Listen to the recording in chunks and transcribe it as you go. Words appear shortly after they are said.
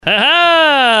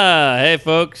Ha-ha! Hey,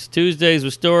 folks. Tuesdays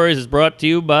with Stories is brought to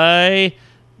you by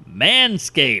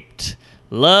Manscaped.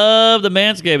 Love the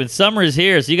Manscaped. And summer is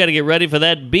here, so you got to get ready for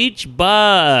that beach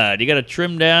bod. You got to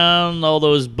trim down all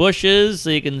those bushes so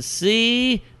you can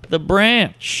see the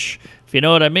branch. If you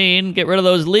know what I mean, get rid of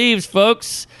those leaves,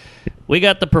 folks. We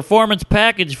got the performance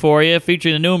package for you,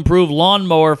 featuring the new improved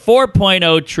Lawnmower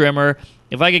 4.0 trimmer.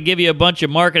 If I could give you a bunch of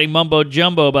marketing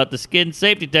mumbo-jumbo about the skin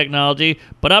safety technology,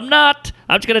 but I'm not.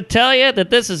 I'm just going to tell you that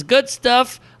this is good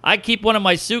stuff. I keep one in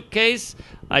my suitcase.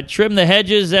 I trim the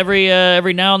hedges every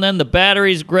now and then. The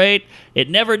battery's great. It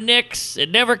never nicks.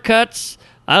 It never cuts.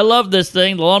 I love this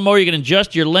thing. The lawnmower, you can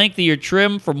adjust your length of your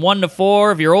trim from 1 to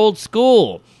 4 if you're old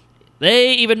school.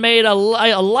 They even made a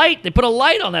light. They put a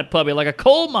light on that puppy like a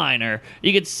coal miner.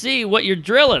 You can see what you're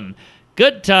drilling.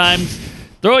 Good times.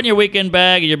 Throw it in your weekend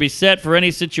bag, and you'll be set for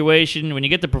any situation. When you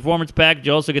get the performance package,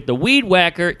 you also get the Weed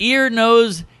Whacker ear,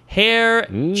 nose, hair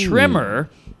trimmer.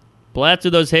 Blast through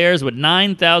those hairs with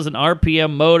 9,000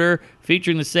 RPM motor,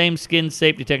 featuring the same skin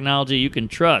safety technology you can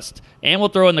trust. And we'll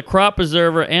throw in the Crop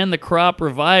Preserver and the Crop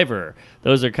Reviver.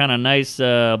 Those are kind of nice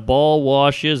ball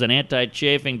washes and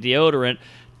anti-chafing deodorant.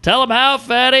 Tell them how,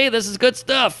 Fatty. This is good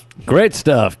stuff. Great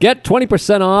stuff. Get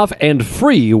 20% off and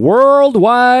free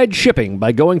worldwide shipping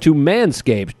by going to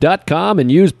manscaped.com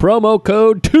and use promo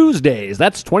code Tuesdays.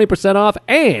 That's 20% off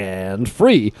and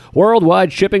free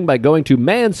worldwide shipping by going to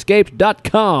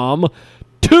manscaped.com.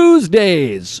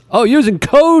 Tuesdays. Oh, using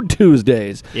code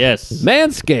Tuesdays. Yes.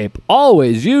 Manscaped.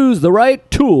 Always use the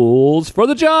right tools for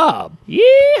the job.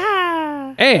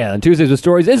 Yeehaw! And Tuesdays with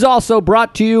Stories is also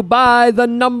brought to you by the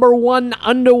 #1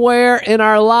 underwear in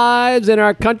our lives, in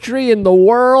our country, in the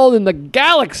world, in the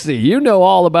galaxy. You know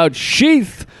all about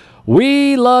Sheath.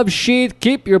 We love Sheath.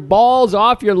 Keep your balls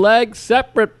off your legs.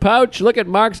 Separate pouch. Look at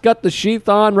Mark's got the Sheath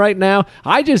on right now.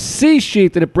 I just see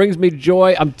Sheath and it brings me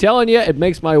joy. I'm telling you, it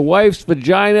makes my wife's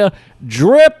vagina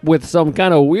drip with some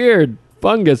kind of weird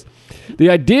fungus. The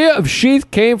idea of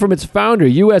Sheath came from its founder,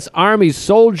 U.S. Army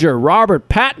soldier Robert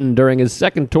Patton, during his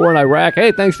second tour in Iraq.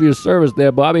 Hey, thanks for your service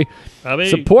there, Bobby.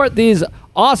 Support these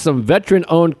awesome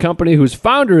veteran-owned company whose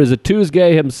founder is a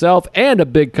Tuesday himself and a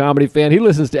big comedy fan. He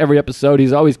listens to every episode.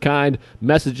 He's always kind,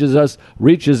 messages us,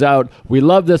 reaches out. We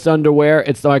love this underwear.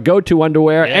 It's our go-to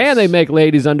underwear, and they make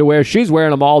ladies' underwear. She's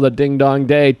wearing them all the ding-dong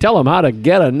day. Tell them how to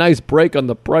get a nice break on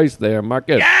the price there,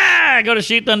 Marcus. Yeah! Go to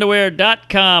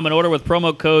sheathunderwear.com and order with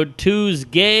promo code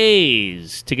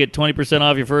Tuesdays to get 20%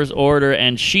 off your first order,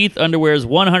 and Sheath Underwear's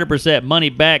 100%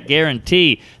 money-back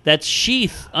guarantee. That's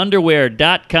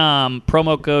sheathunderwear.com,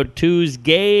 promo code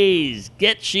Tuesdays.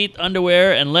 Get Sheath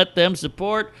Underwear and let them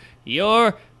support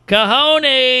your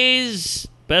cojones.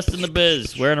 Best in the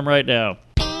biz. Wearing them right now.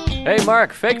 Hey,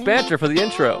 Mark, fake banter for the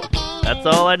intro. That's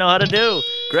all I know how to do.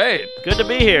 Great. Good to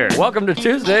be here. Welcome to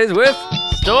Tuesdays with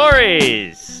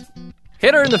Stories.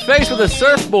 Hit her in the face with a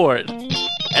surfboard.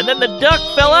 And then the duck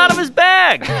fell out of his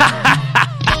bag.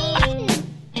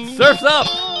 Surf's up.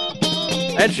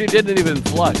 And she didn't even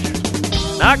flush.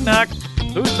 Knock, knock.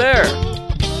 Who's there?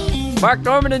 Mark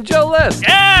Norman and Joe List.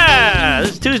 Yeah!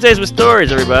 This is Tuesdays with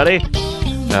Stories, everybody.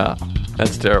 No,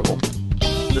 that's terrible.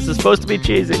 This is supposed to be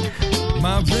cheesy.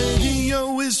 My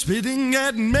radio is spitting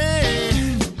at me.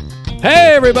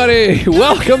 Hey, everybody.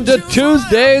 Welcome to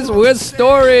Tuesdays with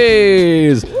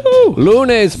Stories. Woo.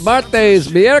 Lunes, martes,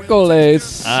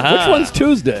 miércoles. Which one's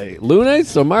Tuesday?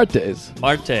 Lunes or martes?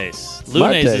 Martes.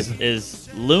 Lunes is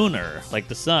lunar, like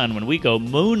the sun, when we go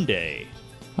moon day.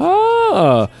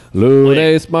 Ah,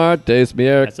 lunes, martes,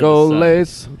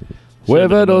 miércoles.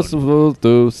 Jueves,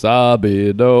 tu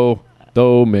sábado,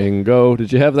 domingo.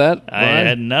 Did you have that? I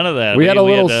had none of that. We had a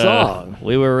little song.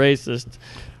 We were racist.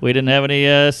 We didn't have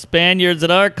any Spaniards in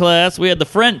our class. We had the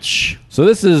French. So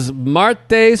this is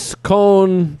martes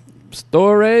con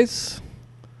stories?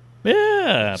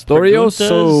 Yeah.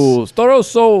 Storioso.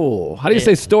 Storoso. How do you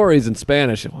say stories in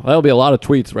Spanish? Well, that'll be a lot of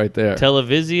tweets right there.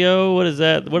 Televisio? What is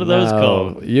that? What are those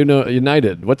called?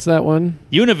 United. What's that one?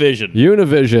 Univision.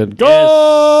 Univision.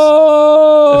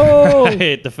 Go! Yes.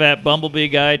 Right. The fat bumblebee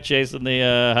guy chasing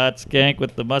the hot skank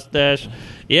with the mustache.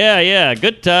 Yeah.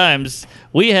 Good times.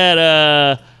 We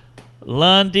had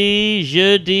lundi,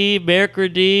 jeudi,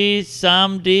 mercredi,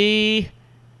 samedi.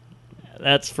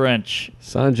 That's French.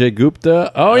 Sanjay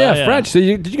Gupta. Oh, yeah, French. So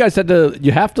you guys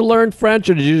have to learn French,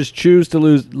 or did you just choose to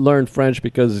learn French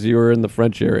because you were in the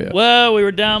French area? Well, we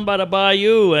were down by the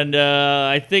bayou, and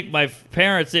I think my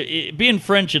parents, being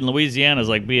French in Louisiana is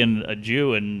like being a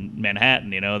Jew in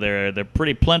Manhattan. You know, they're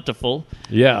pretty plentiful.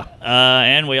 Yeah.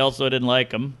 And we also didn't like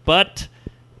them, but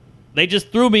they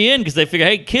just threw me in because they figured,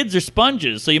 hey, kids are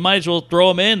sponges, so you might as well throw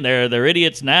them in. They're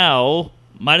idiots now.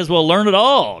 might as well learn it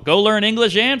all. Go learn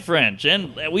English and French.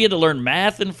 And we had to learn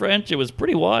math in French. It was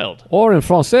pretty wild. Or in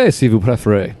français, si vous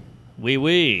préférez. Oui,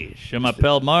 oui. Je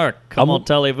m'appelle Marc. Comment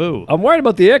allez-vous? I'm worried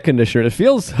about the air conditioner. It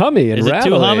feels hummy and Is it too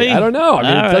rattly. hummy? I don't know. I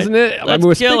mean, All right. doesn't it? I Let's mean,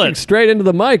 we're kill speaking it. straight into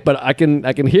the mic, but I can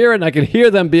hear it, and I can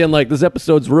hear them being like, "This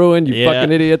episode's ruined. You Yeah.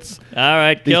 fucking idiots." All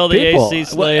right, These kill the people. AC Well,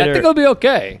 Slater. I think it'll be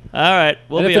okay. All right,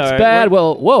 we'll And be if it's all right. bad, We're-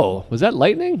 well, whoa, was that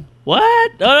lightning? what?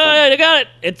 Oh, no, you got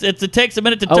it. It takes a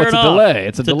minute to Oh, turn it's a off. delay.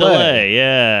 It's a delay.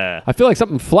 Yeah. I feel like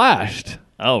something flashed,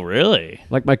 Oh, really?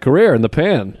 like my career in the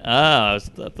pan. Oh, I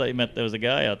thought you meant there was a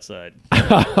guy outside.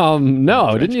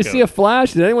 No, didn't you coat. see a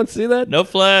flash? Did anyone see that? No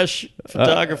flash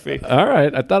photography. All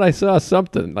right, I thought I saw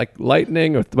something like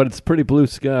lightning, but it's pretty blue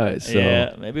skies. So.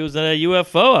 Yeah, maybe it was a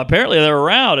UFO. Apparently they're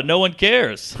around and no one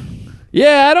cares.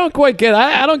 Yeah, I don't quite get.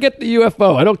 I don't get the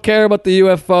UFO. I don't care about the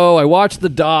UFO. I watched the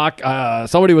doc.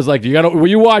 Somebody was like, when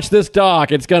you watch this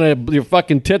doc, your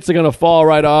fucking tits are gonna fall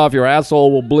right off. Your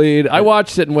asshole will bleed." I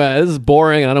watched it and went, "This is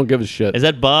boring. I don't give a shit." Is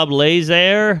that Bob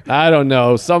Lazar? I don't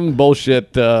know, some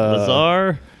bullshit.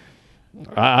 Lazar?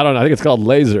 I don't know. I think it's called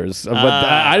Lasers. But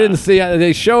I didn't see.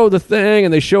 They show the thing,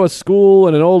 and they show a school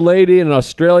and an old lady and an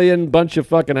Australian bunch of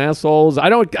fucking assholes. I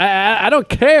don't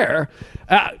care.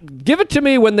 Give it to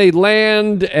me when they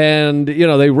land and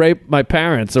they rape my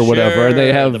parents or whatever. Sure, And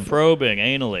they have. the probing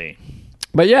anally.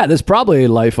 But yeah, there's probably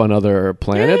life on other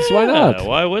planets. Why not? Yeah,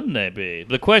 why wouldn't they be?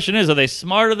 The question is, are they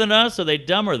smarter than us or are they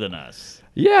dumber than us?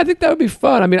 Yeah, I think that would be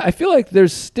fun. I mean, I feel like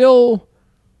there's still.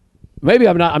 Maybe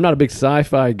I'm not a big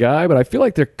sci-fi guy, but I feel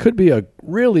like there could be a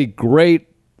really great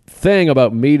thing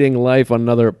about meeting life on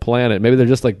another planet. Maybe they're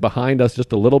just like behind us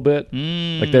just a little bit.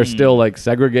 Like they're still like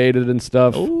segregated and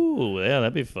stuff. Ooh, yeah,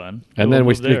 that'd be fun. And We'll then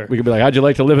we move there. could be like, "How'd you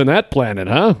like to live in that planet,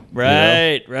 huh?"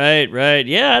 Right.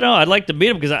 Yeah, I know. I'd like to meet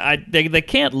them because they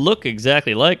can't look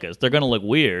exactly like us. They're gonna look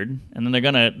weird, and then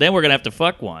we're gonna have to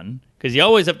fuck one because you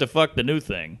always have to fuck the new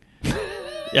thing.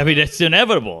 I mean, it's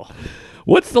inevitable.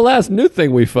 What's the last new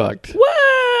thing we fucked?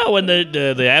 Well, when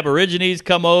the Aborigines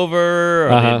come over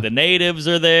or the natives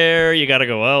are there, you got to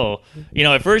go, oh,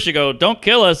 at first you go, don't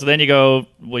kill us. And then you go,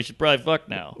 we should probably fuck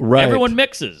now. Right. Everyone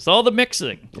mixes. All the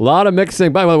mixing. A lot of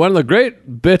mixing. By the way, one of the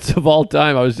great bits of all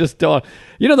time. I was just telling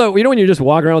when you just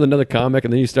walk around with another comic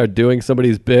and then you start doing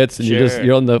somebody's bits and Sure.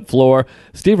 you're on the floor.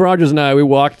 Steve Rogers and I, we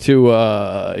walked to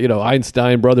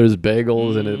Einstein Brothers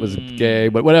Bagels and it was gay,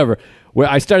 but whatever. Where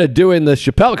I started doing the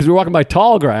Chappelle because we were walking by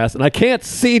tall grass and I can't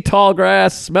see tall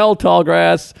grass, smell tall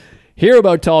grass, hear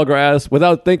about tall grass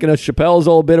without thinking of Chappelle's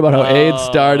old bit about how AIDS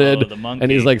started. the monkey. And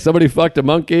he's like, somebody fucked a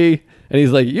monkey. And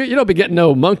he's like, you don't be getting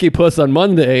no monkey puss on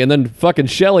Monday and then fucking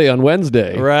Shelly on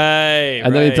Wednesday. Right.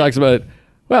 And then he talks about,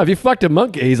 well, if you fucked a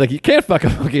monkey, he's like, you can't fuck a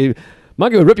monkey.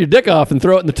 Monkey would rip your dick off and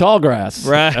throw it in the tall grass.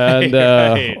 Right, And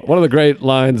right. one of the great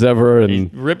lines ever.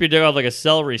 And Rip your dick off like a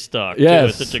celery stalk.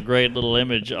 Yes. Too. It's such a great little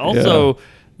image. Also,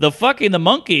 the fucking the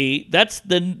monkey, that's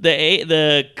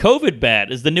the COVID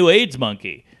bat is the new AIDS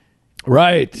monkey.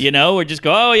 right. We just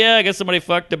go, oh, yeah, I guess somebody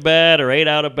fucked a bat or ate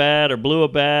out a bat or blew a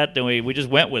bat, and we just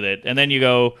went with it. And then you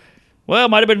go, well, it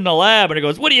might have been in the lab. And it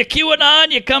goes, what are you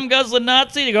QAnon, you cum guzzling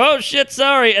Nazi? And you go, oh, shit,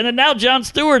 sorry. And then now Jon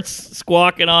Stewart's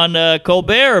squawking on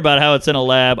Colbert about how it's in a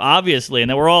lab, obviously, and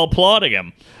then we're all applauding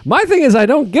him. My thing is, I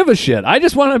don't give a shit. I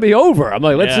just want to be over. I'm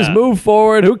like, let's just move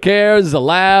forward. Who cares? A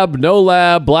lab, no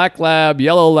lab, black lab,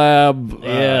 yellow lab.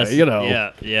 Yes.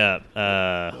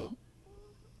 Yeah.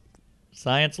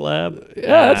 Science lab?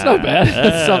 Yeah, that's not bad.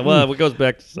 That's something. Well, it goes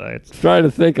back to science. Trying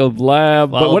to think of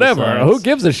lab, Follow but the whatever. science. Who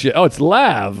gives a shit? Oh, it's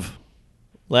lab.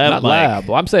 Lab Not Mike. lab.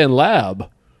 Well, I'm saying lab.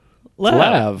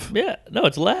 Lab. Yeah. No,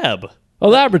 it's lab. A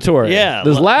laboratory. Yeah,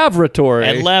 There's laboratory.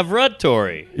 And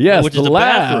laboratory. Yes, which the is a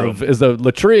bathroom. lav is the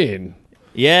latrine.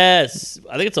 Yes.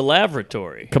 I think it's a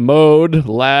lavatory. Commode,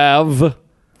 lav,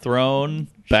 Throne.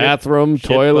 bathroom, shit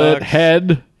toilet, box.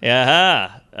 head,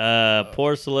 Yeah.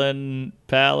 Porcelain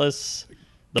palace.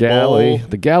 The galley. bowl.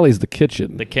 The galley's the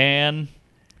kitchen. The can.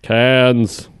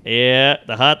 Cans. Yeah.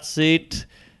 The hot seat.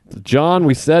 John,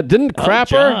 we said. Didn't Crapper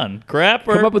John.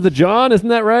 Crapper. come up with the John? Isn't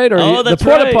that right? Or Oh, that's the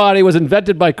porta right. potty was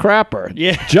invented by Crapper.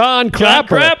 Yeah. John John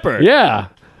Crapper. Crapper. Yeah.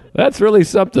 That's really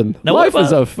something. Now, what Life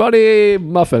is about- a funny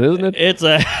muffin, isn't it? It's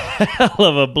a hell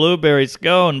of a blueberry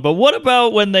scone. But what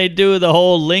about when they do the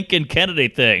whole Lincoln Kennedy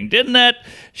thing? Didn't that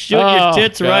shoot your Oh,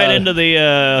 tits God. right into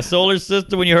the solar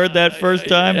system when you heard that first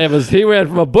time? He went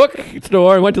from a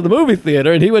bookstore and went to the movie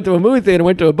theater, and he went to a movie theater and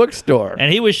went to a bookstore.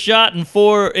 And he was shot in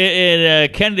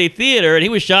Kennedy Theater, and he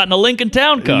was shot in a Lincoln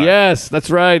Town Car. Yes, that's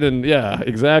right, and yeah,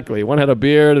 exactly. One had a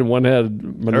beard and one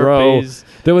had Monroe. Herpes.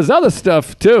 There was other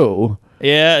stuff too.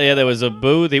 Yeah, there was a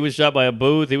booth. He was shot by a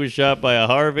booth. He was shot by a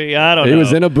Harvey. I don't know. He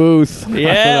was in a booth. I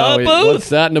Yeah, don't a know. booth. What's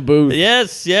that in a booth?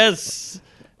 Yes.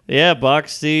 Yeah,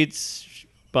 box seats,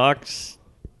 box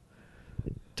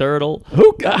turtle.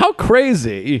 How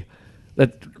crazy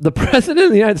that the president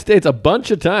of the United States a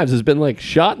bunch of times has been like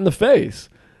shot in the face.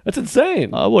 That's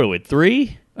insane. What are we,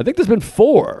 3? I think there's been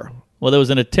 4. Well, there was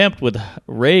an attempt with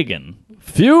Reagan.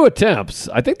 Few attempts.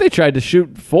 I think they tried to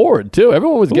shoot Ford too.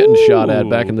 Everyone was getting shot at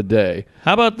back in the day.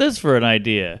 How about this for an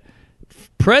idea?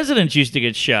 Presidents used to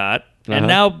get shot, and Uh-huh.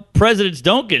 now presidents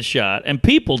don't get shot, and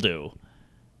people do.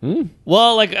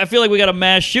 Well, like I feel like we got a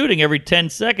mass shooting every 10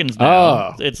 seconds now.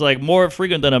 Oh. It's like more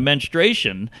frequent than a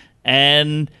menstruation,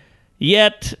 and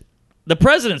yet the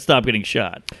president stopped getting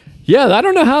shot. Yeah, I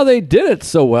don't know how they did it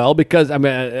so well because, I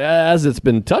mean, as it's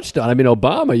been touched on, I mean,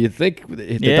 Obama, you think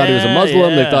they thought he was a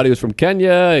Muslim, they yeah. thought he was from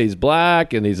Kenya, he's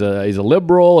black, and he's a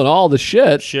liberal and all the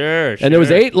shit. Sure. And it was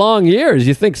 8 long years.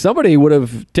 You think somebody would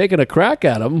have taken a crack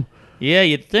at him. Yeah,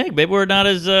 you'd think. Maybe we're not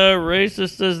as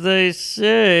racist as they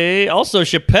say. Also,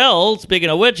 Chappelle, speaking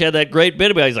of which, had that great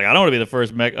bit about he's like, I don't want to be the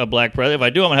first black president. If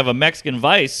I do, I'm going to have a Mexican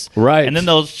vice. Right. And then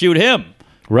they'll shoot him.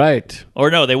 Right.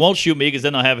 Or no, they won't shoot me because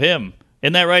then they'll have him.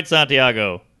 Isn't that right,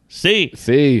 Santiago? See?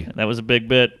 That was a big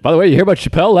bit. By the way, you hear about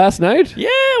Chappelle last night? Yeah,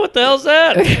 what the hell's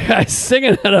that? He's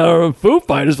singing at a Foo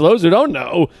Fighters. For those who don't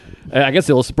know, I guess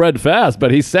it'll spread fast,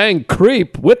 but he sang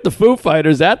Creep with the Foo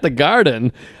Fighters at the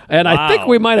Garden. And I think Wow.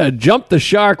 we might have jumped the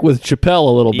shark with Chappelle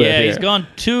a little bit Yeah,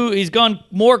 here. he's gone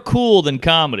more cool than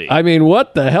comedy. I mean,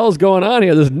 what the hell's going on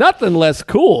here? There's nothing less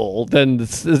cool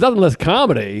there's nothing less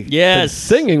comedy than Yes.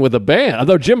 singing with a band.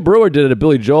 Although Jim Brewer did it at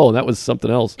Billy Joel, and that was something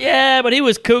else. Yeah, but he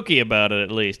was kooky about it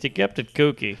at least. He kept it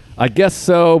kooky. I guess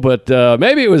so, but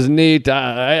maybe it was neat.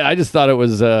 I just thought it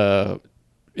was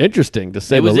interesting, to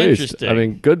say It the was least. interesting. I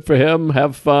mean, good for him.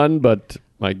 Have fun, but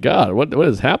my God, what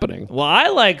is happening? Well, I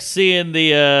like seeing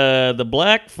the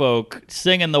black folk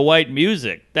singing the white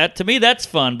music. That to me, that's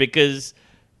fun because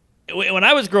when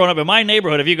I was growing up in my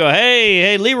neighborhood, if you go,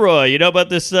 hey Leroy, you know about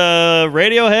this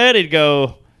Radiohead? He'd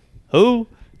go, who?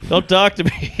 Don't talk to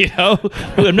me.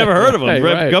 I've never heard of him.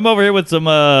 Right. Come over here with some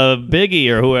Biggie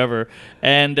or whoever.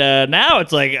 And now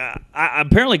it's like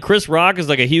apparently Chris Rock is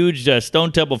like a huge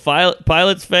Stone Temple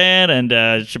Pilots fan, and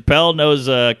Chappelle knows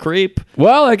Creep.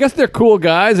 Well, I guess they're cool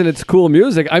guys, and it's cool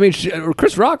music. I mean,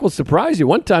 Chris Rock will surprise you.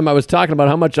 One time I was talking about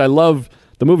how much I love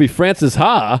the movie Francis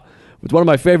Ha. It's one of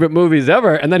my favorite movies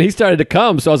ever. And then he started to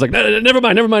come, so I was like, never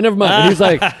mind. And he's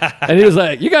like, he was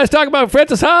like, you guys talk about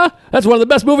Francis Ha? That's one of the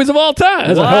best movies of all time.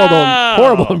 That's Wow. a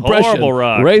horrible impression. Horrible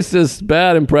Rock. Racist,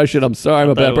 bad impression. I'm sorry,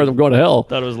 I'm a bad person. I'm going to hell.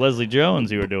 Thought it was Leslie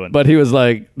Jones you were doing. But he was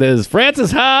like, there's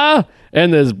Francis Ha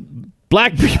and there's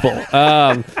black people.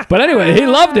 But anyway, he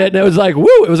loved it, and it was like, woo!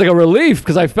 It was like a relief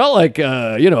because I felt like,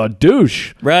 a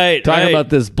douche. right, Talking about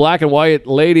this black and white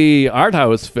lady art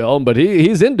house film, but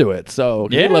he's into it. So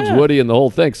he Yeah. loves Woody and the whole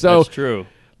thing. So That's true.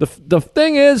 the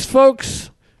thing is,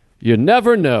 folks, you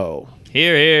never know.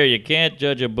 Here, you can't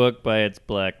judge a book by its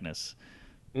blackness.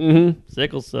 Mm-hmm.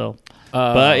 Sickle cell.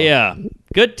 But yeah,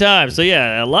 good time. So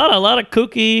yeah, a lot of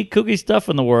kooky stuff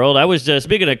in the world. I was just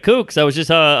speaking of kooks. I was just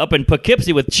up in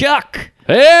Poughkeepsie with Chuck.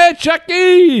 Hey,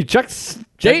 Chucky! Chuck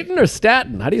Staten or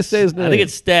Staten? How do you say his name? I think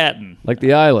it's Staten. like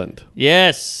the island.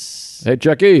 Yes. Hey,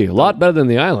 Chucky, a lot better than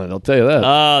the island, I'll tell you that.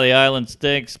 Oh, the island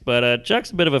stinks, but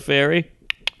Chuck's a bit of a fairy.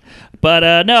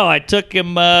 But no, I took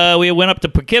him. We went up to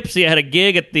Poughkeepsie. I had a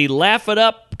gig at the Laugh It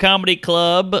Up Comedy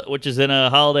Club, which is in a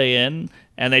Holiday Inn,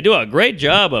 and they do a great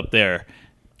job up there.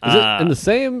 Is it in the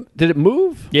same? Did it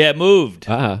move? Yeah, it moved.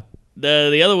 Uh-huh.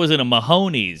 The other was in a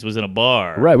Mahoney's, was in a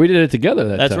bar. Right, we did it together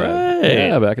that That's time. right.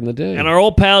 Yeah, back in the day. And our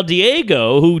old pal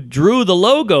Diego, who drew the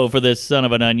logo for this Son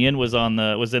of an Onion, was in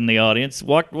the audience.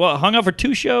 Hung out for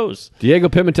 2 shows. Diego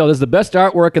Pimentel is the best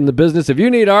artwork in the business. If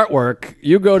you need artwork,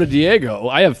 you go to Diego.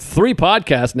 I have 3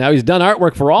 podcasts now. He's done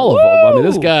artwork for all of them. I mean,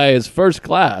 this guy is first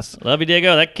class. Love you,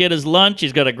 Diego. That kid is lunch.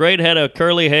 He's got a great head of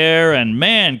curly hair, and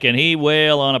man, can he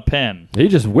wail on a pen. He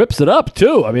just whips it up,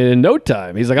 too. I mean, in no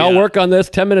time. He's like, I'll Yeah. work on this.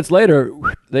 10 minutes later,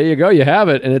 there you go. You have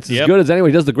it. And it's as Yep. good as anyone.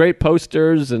 He does the great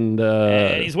posters. And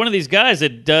And he's one of these guys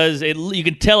that does it. You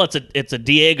can tell it's a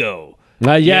Diego.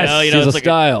 yes, You know, he's a it's like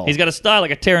style. he's got a style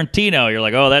like a Tarantino. You're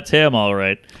like, oh, that's him, all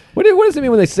right. What does it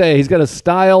mean when they say he's got a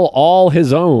style all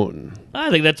his own? I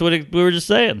think that's what we were just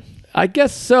saying. I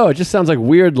guess so. It just sounds like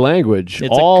weird language. It's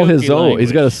a all his kooky own. language.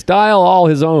 He's got a style all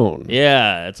his own.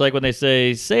 Yeah, it's like when they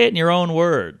say it in your own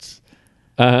words.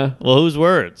 Uh-huh. Well, whose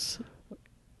words?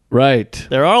 Right.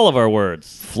 They're all of our words.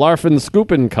 Flarfen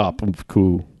Scoopin Cop of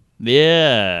Coo.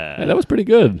 Yeah. Hey, that was pretty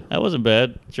good. That wasn't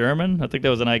bad. German? I think that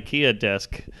was an IKEA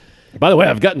desk. By the way,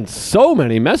 I've gotten so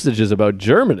many messages about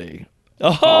Germany.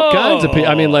 All kinds of people.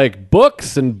 I mean, like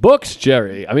books and books,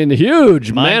 Jerry. I mean,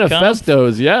 huge Mein Kampf?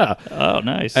 manifestos. Yeah. Oh,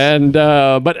 nice. And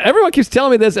but everyone keeps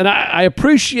telling me this, and I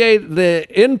appreciate the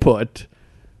input,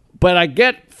 but I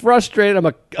get frustrated. I'm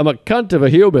a cunt of a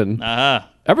human. Uh-huh.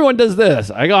 Everyone does this.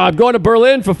 I go, I'm going to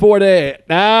Berlin for 4 days.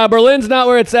 Nah, Berlin's not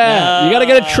where it's at. You got to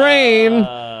get a train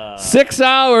 6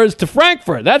 hours to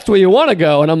Frankfurt. That's where you want to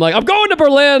go. And I'm like, I'm going to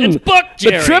Berlin. It's booked,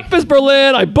 Jerry. The trip is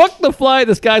Berlin. I booked the flight.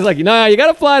 This guy's like, nah, you got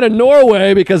to fly to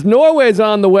Norway because Norway's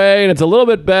on the way and it's a little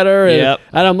bit better. And, Yep.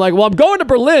 and I'm like, well, I'm going to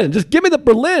Berlin. Just give me the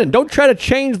Berlin. Don't try to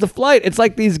change the flight. It's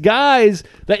like these guys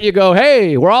that you go,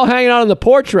 hey, we're all hanging out on the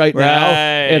porch right now.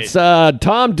 Right. It's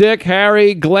Tom, Dick,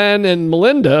 Harry, Glenn, and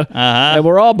Melinda. Uh-huh. And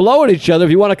we're all blowing each other.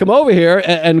 If you want to come over here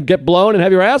and get blown and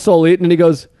have your asshole eaten. And he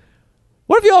goes,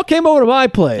 what if you all came over to my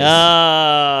place?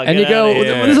 And you go,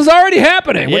 this is already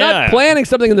happening. We're Yeah. not planning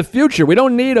something in the future. We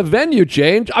don't need a venue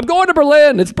change. I'm going to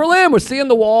Berlin. It's Berlin. We're seeing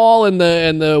the wall and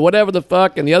the whatever the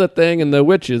fuck and the other thing and the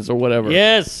witches or whatever.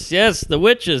 Yes, the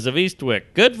witches of Eastwick.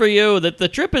 Good for you. That the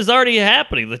trip is already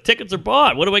happening. The tickets are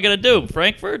bought. What are we going to do?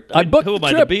 Frankfurt? I booked Who the am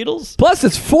I, trip. the Beatles? Plus,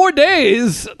 it's 4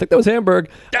 days. I think that was Hamburg.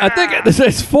 I think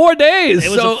it's 4 days. It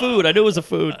was so a food. I knew it was a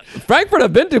food. Frankfurt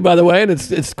I've been to, by the way, and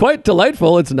it's quite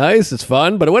delightful. It's nice. It's fun.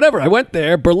 But whatever. I went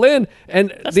there. Berlin. And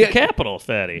That's the capital,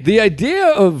 fatty. The idea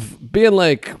of being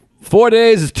like 4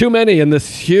 days is too many in this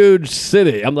huge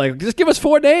city. I'm like, just give us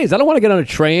 4 days. I don't want to get on a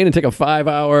train and take a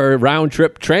 5-hour round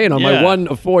trip train on my Yeah. 1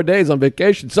 of 4 days on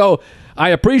vacation. So I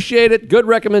appreciate it. Good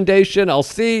recommendation. I'll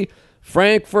see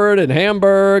Frankfurt and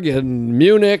Hamburg and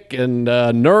Munich and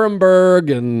Nuremberg,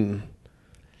 and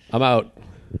I'm out.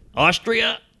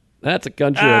 Austria? That's a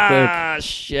country, I think. Ah,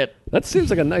 shit. That seems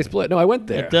like a nice place. No, I went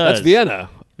there. It does. That's Vienna.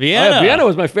 Vienna. Vienna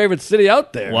was my favorite city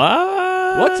out there.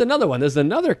 What? What's another one? There's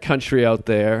another country out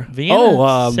there.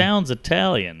 Vienna sounds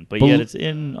Italian, but yet it's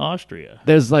in Austria.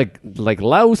 There's like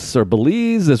Laos or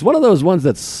Belize. There's one of those ones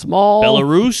that's small.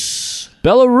 Belarus?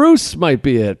 Belarus might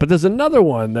be it, but there's another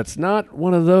one that's not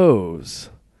one of those.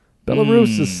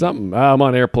 Belarus is something. I'm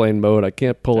on airplane mode. I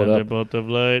can't pull it up.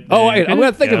 Oh, wait, I'm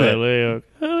gonna think of it. Galileo.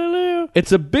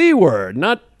 It's a B word,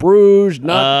 not Bruges,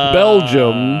 not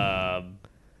Belgium.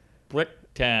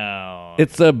 Bricktown.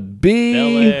 It's a B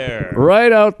Bel Air.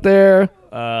 right out there.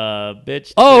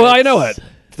 Bitch. Oh, tits. I know it.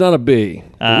 It's not a B.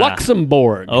 Ah.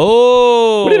 Luxembourg.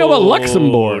 Oh. What do you know about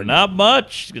Luxembourg? Not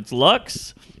much. It's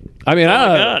Lux. I mean, my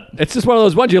God. it's just one of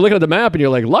those ones you're looking at the map and you're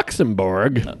like,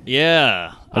 Luxembourg.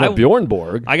 Yeah. Not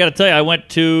Bjornborg. I got to tell you, I went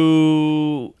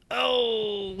to,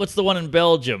 what's the one in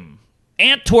Belgium?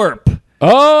 Antwerp.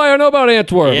 Oh, I don't know about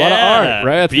Antwerp. A lot of art,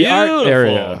 right? That's Beautiful. the art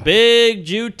area. Big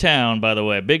Jew town, by the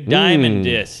way. Big diamond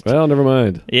disc. Well, never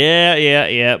mind.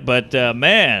 Yeah. But,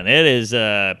 man, it is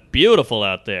beautiful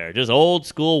out there. Just old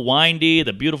school, windy,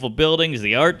 the beautiful buildings,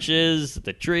 the arches,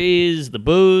 the trees, the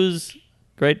booze.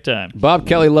 Great time. Bob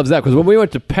Kelly loves that because when we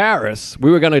went to Paris, we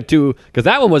were going to do, because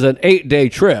that one was an 8-day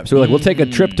trip. So we were like, we'll take a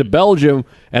trip to Belgium,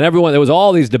 and everyone, there was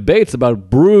all these debates about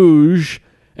Bruges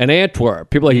and Antwerp.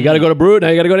 People were like, you got to go to Bruges, now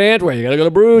you got to go to Antwerp. You got to go to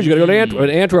Bruges, you got to go to Antwerp.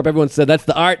 And Antwerp, everyone said, that's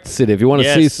the art city. If you want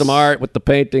to see Yes. some art with the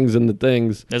paintings and the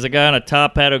things. There's a guy on a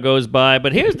top hat who goes by.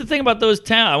 But here's the thing about those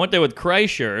towns. I went there with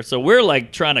Kreischer, so we're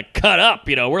like trying to cut up.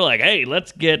 You know, we're like, hey,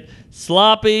 let's get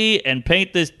sloppy and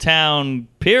paint this town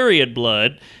period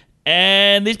blood.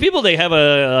 And these people, they have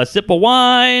a sip of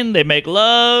wine, they make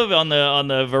love on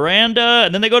the veranda,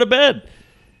 and then they go to bed.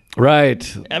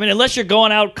 Right. I mean, unless you're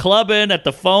going out clubbing at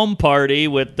the foam party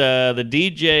with the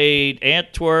DJ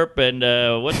Antwerp and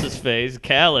what's his face,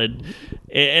 Khaled,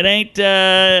 it ain't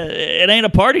a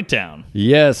party town.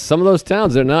 Yes, some of those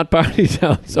towns, they're not party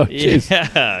towns. So, geez.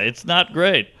 Yeah, it's not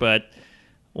great, but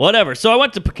whatever. So I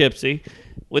went to Poughkeepsie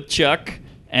with Chuck,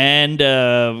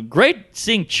 and great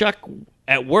seeing Chuck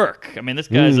at work. I mean, this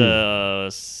guy's a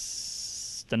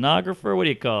stenographer. What do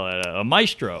you call it? A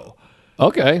maestro.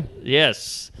 Okay.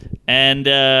 Yes. And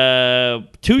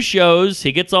 2 shows.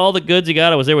 He gets all the goods he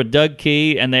got. I was there with Doug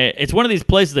Key, and it's one of these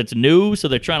places that's new, so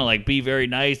they're trying to like be very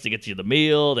nice to get you the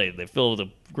meal. They fill the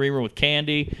green room with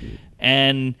candy,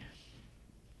 and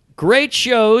great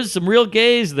shows. Some real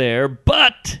gays there,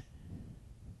 but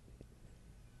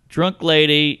drunk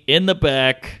lady in the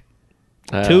back,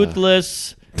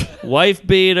 toothless, wife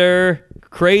beater,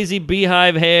 crazy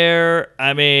beehive hair.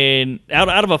 I mean,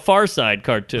 out of a Far Side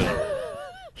cartoon.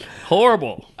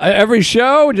 Horrible. Every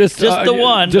show, just the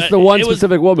one. just the one It was-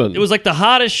 specific woman. It was like the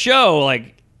hottest show.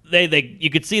 Like they you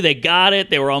could see they got it.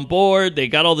 They were on board. They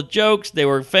got all the jokes. They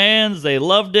were fans. They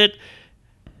loved it.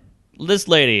 This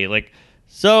lady, like,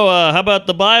 so how about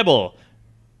the Bible?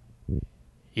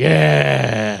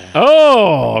 Yeah.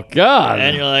 Oh, God.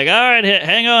 And you're like, all right,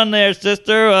 hang on there,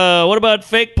 sister. What about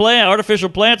fake artificial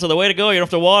plants are the way to go. You don't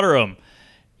have to water them.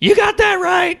 You got that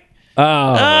right.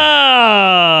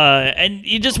 And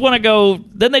you just want to go.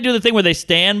 Then they do the thing where they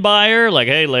stand by her, like,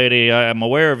 hey, lady, I'm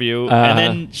aware of you. And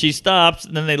then she stops,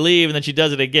 and then they leave, and then she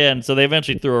does it again. So they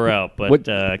eventually threw her out. But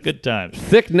good times.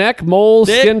 Thick neck, moles,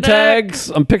 Thick skin neck. tags.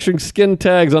 I'm picturing skin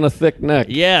tags on a thick neck.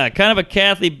 Yeah, kind of a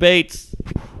Kathy Bates.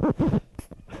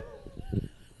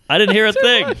 I didn't hear a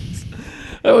thing.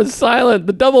 It was silent.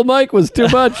 The double mic was too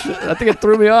much. I think it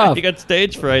threw me off. You got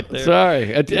stage fright there. Sorry.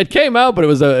 It came out, but it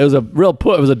was a real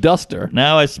put. It was a duster.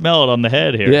 Now I smell it on the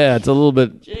head here. Yeah, it's a little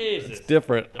bit Jesus.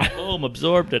 different. Boom,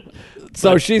 absorbed it.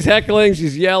 So she's heckling,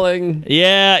 she's yelling.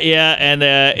 Yeah, and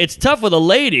it's tough with a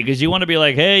lady because you want to be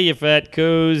like, hey, you fat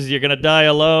coos, you're going to die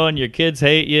alone, your kids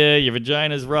hate you, your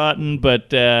vagina's rotten,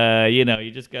 but,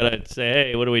 you just got to say,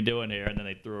 hey, what are we doing here? And then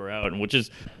they threw her out, and which is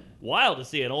wild to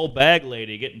see an old bag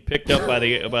lady getting picked up by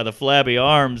the flabby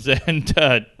arms and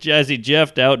Jazzy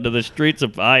Jeffed out into the streets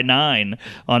of I-9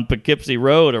 on Poughkeepsie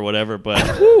Road or whatever, but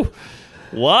whew,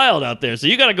 wild out there. So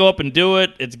you got to go up and do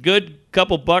it. It's good.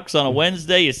 Couple bucks on a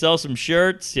Wednesday, you sell some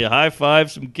shirts, you high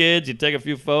five some kids, you take a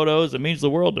few photos. It means the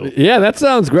world to them. Yeah, that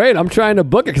sounds great. I'm trying to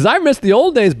book it because I miss the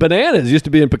old days. Bananas used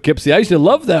to be in Poughkeepsie. I used to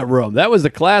love that room. That was the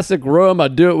classic room.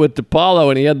 I'd do it with DePaulo,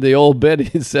 and he had the old bit.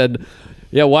 He said,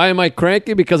 yeah, why am I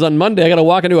cranky? Because on Monday I got to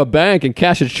walk into a bank and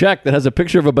cash a check that has a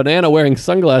picture of a banana wearing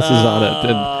sunglasses on it.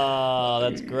 And Oh,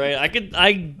 that's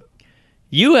great.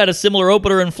 You had a similar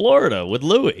opener in Florida with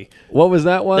Louis. what was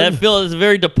that one? That feels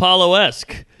very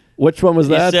DePaulo-esque. Which one was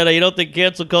He that? said, you don't think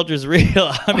cancel culture is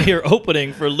real? I'm here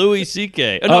opening for Louis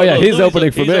C.K. He's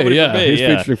opening for he's me. opening Yeah, for me. he's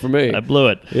featuring for me. I blew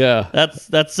it. Yeah.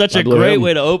 That's such a blew great him.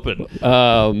 way to open.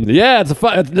 Yeah, it's a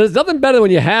fun. There's nothing better when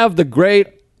you have the great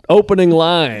opening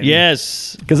line.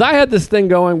 Yes. Because I had this thing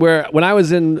going where when I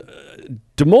was in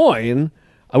Des Moines,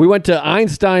 we went to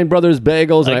Einstein Brothers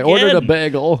Bagels, and I ordered a Again.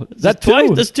 bagel.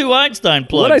 There's two Einstein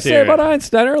plugs What did I say here. about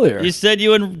Einstein earlier? You said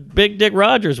you and Big Dick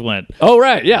Rogers went. Oh,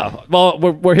 right, yeah. Well,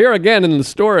 we're here again in the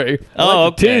story. I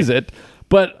like to okay. tease it.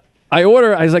 But I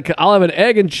was like, I'll have an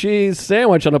egg and cheese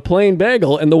sandwich on a plain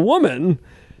bagel, and the woman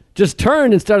just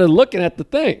turned and started looking at the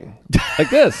thing like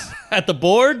this. At the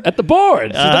board? At the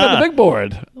board. She's looking at the big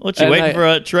board. What, you waiting for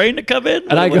a train to come in?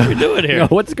 And I what go, are we doing here?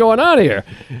 What's going on here?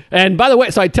 And by the way,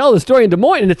 so I tell the story in Des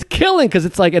Moines, and it's killing because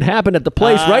it's like it happened at the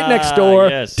place right next door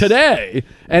yes. today.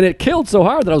 And it killed so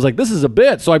hard that I was like, this is a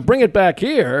bit. So I bring it back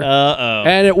here. Uh-oh.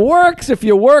 And it works if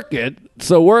you work it.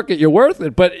 So work it, you're worth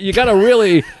it. But you got to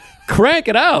really crank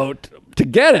it out to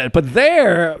get it. But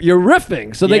there, you're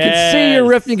riffing. So they can see you're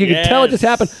riffing. You can tell it just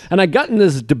happened. And I got in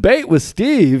this debate with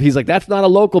Steve. He's like, that's not a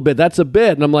local bit. That's a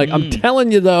bit. And I'm like, I'm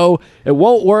telling you, though, it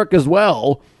won't work as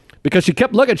well. Because she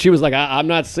kept looking. She was like, I'm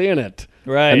not seeing it.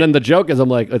 Right. And then the joke is, I'm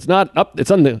like, it's not up. It's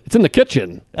in the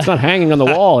kitchen. It's not hanging on the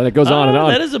wall. And it goes on and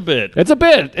on. That is a bit. It's a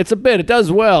bit. It's a bit. It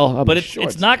does well. But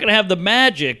it's not going to have the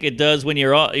magic it does when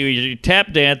you're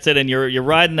tap dancing and you're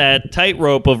riding that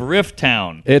tightrope of Riff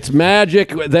Town. It's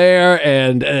magic there,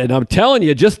 and I'm telling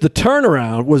you, just the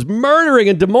turnaround was murdering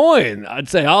in Des Moines. I'd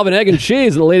say I'll have an egg and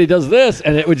cheese, and the lady does this,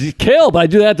 and it would just kill. But I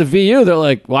do that at the VU. They're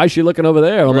like, why is she looking over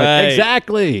there? I'm Right. like,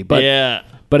 exactly. But yeah.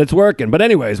 But it's working. But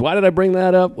anyways, why did I bring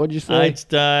that up? What'd you say?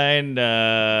 Einstein,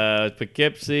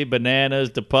 Poughkeepsie, Bananas,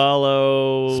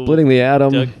 DePaulo, Splitting the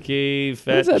atom. Ducky,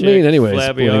 Fat What does that Chick, mean, anyways?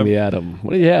 Flabby Splitting Arm. the atom.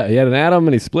 What do you have? He had an atom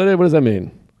and he split it. What does that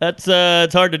mean? That's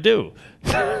it's hard to do.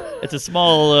 It's a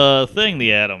small thing,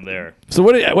 the atom there. So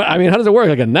I mean, how does it work?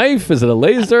 Like a knife? Is it a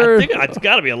laser? I think it's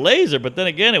got to be a laser, but then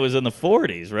again, it was in the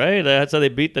 40s, right? That's how they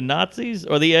beat the Nazis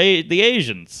or the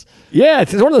Asians. Yeah,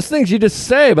 it's one of those things you just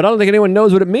say, but I don't think anyone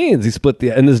knows what it means. He split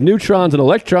and there's neutrons and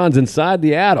electrons inside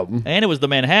the atom. And it was the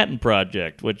Manhattan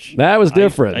Project, which That was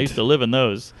different. I used to live in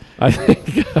those. I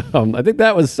think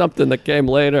that was something that came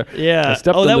later. I Yeah.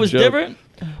 stepped Oh, on that the was joke. different?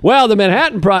 Well, the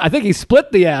Manhattan Project, I think he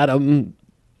split the atom.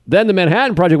 Then the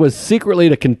Manhattan Project was secretly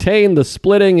to contain the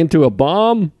splitting into a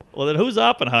bomb. Well, then who's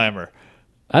Oppenheimer?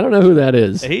 I don't know who that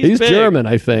is. He's big. German,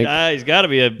 I think. He's got to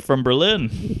be from Berlin.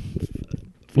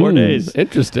 4 days.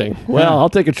 Interesting. Well, I'll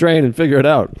take a train and figure it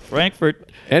out.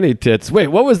 Frankfurt. Any tits. Wait,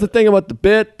 what was the thing about the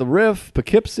bit, the riff,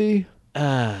 Poughkeepsie?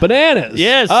 Bananas.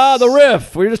 Yes. The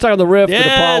riff. We were just talking the riff Yes,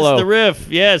 to Apollo. the riff.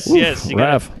 Yes, yes. You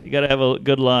riff. gotta have a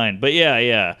good line. But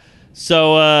yeah.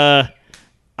 So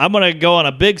I'm gonna go on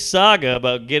a big saga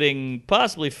about getting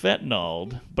possibly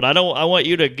fentanyled, but I want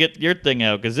you to get your thing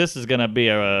out because this is gonna be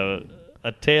a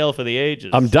a tale for the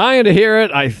ages. I'm dying to hear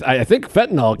it. I think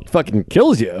fentanyl fucking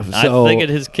kills you. So, I think it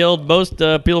has killed most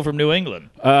people from New England.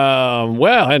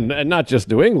 Well, and not just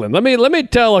New England. Let me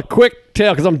tell a quick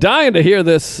tale because I'm dying to hear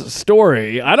this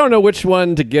story. I don't know which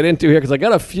one to get into here because I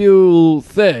got a few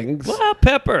things. Well,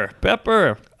 Pepper.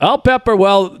 I'll pepper.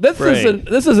 Well, this Right.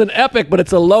 is an epic, but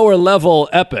it's a lower level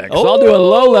epic. So I'll do a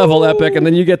low level epic, and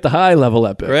then you get the high level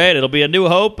epic. Great. It'll be A New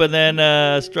Hope and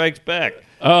then Strikes Back.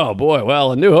 Oh boy.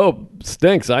 Well, A New Hope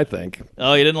stinks. I think,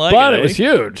 Oh, you didn't like but it? it was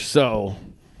huge. So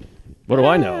what do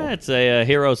I know? It's a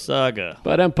hero saga.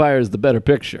 But Empire is the better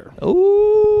picture.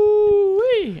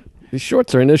 Ooh. These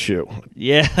shorts are an issue.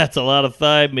 Yeah, that's a lot of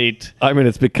thigh meat. I mean,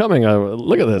 it's becoming a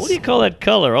look at this. What do you call that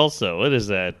color also? What is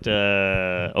that?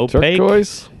 Opaque?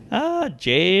 Turquoise.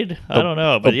 Jade? I don't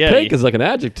know. But Opaque is like an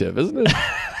adjective, isn't it?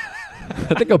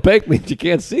 I think opaque means you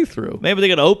can't see through. maybe they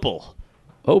got opal.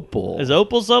 Opal. Is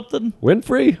opal something?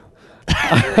 Winfrey?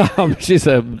 She's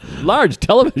a large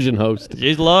television host.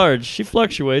 She's large. She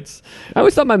fluctuates. I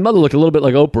always thought my mother looked a little bit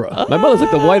like Oprah. My mother's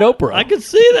like the white Oprah. I can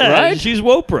see that. Right? She's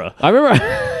Wopra. I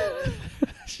remember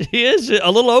She is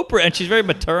a little Oprah, and she's very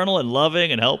maternal and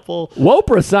loving and helpful.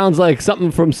 Wopra sounds like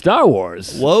something from Star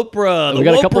Wars. Wopra. We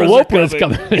got a couple of Wopras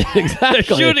coming. Exactly. They're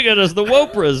shooting at us, the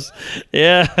Wopras.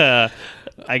 Yeah,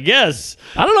 I guess.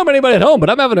 I don't know about anybody at home, but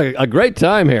I'm having a great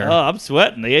time here. Oh, I'm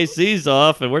sweating. The AC's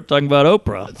off, and we're talking about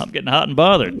Oprah. I'm getting hot and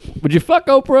bothered. Would you fuck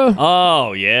Oprah?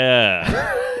 Oh,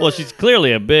 yeah. Well, she's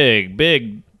clearly a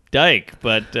big dyke,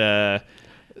 but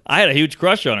I had a huge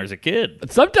crush on her as a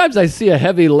kid. Sometimes I see a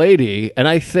heavy lady and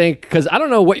I think, because I don't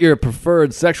know what your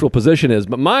preferred sexual position is,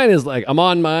 but mine is like I'm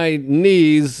on my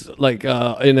knees, like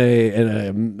in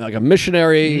a like a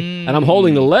missionary, and I'm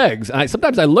holding the legs. And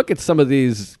sometimes I look at some of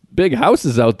these big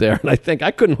houses out there, and I think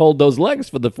I couldn't hold those legs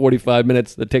for the 45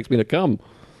 minutes that takes me to come.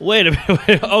 Wait a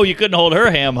minute. Oh, you couldn't hold her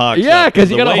ham hocks. Yeah, up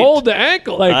because you with got to the weight. hold the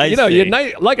ankle, like I you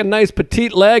see. like a nice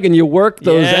petite leg, and you work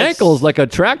those Yes. ankles like a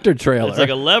tractor trailer. It's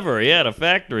like a lever, yeah, at a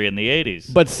factory in the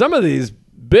 80s. But some of these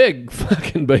big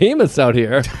fucking behemoths out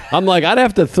here, I'm like, I'd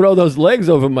have to throw those legs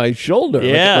over my shoulder,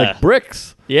 Yeah. like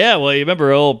bricks. Yeah, well, you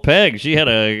remember old Peg? She had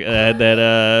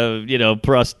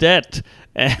prostate,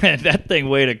 and that thing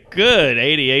weighed a good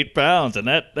 88 pounds. And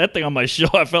that thing on my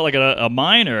shoulder, I felt like a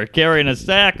miner carrying a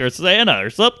sack or Santa or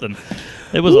something.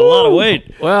 It was a lot of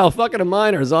weight. Well, fucking a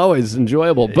miner is always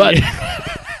enjoyable, but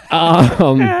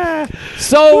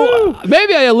so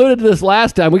maybe I alluded to this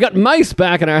last time. We got mice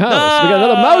back in our house. We got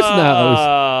another mouse in the house.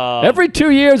 Oh. Every 2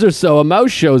 years or so, a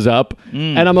mouse shows up,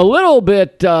 and I'm a little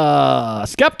bit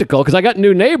skeptical because I got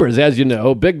new neighbors, as you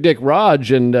know, Big Dick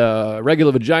Raj and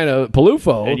Regular Vagina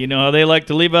Palufo. And you know how they like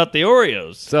to leave out the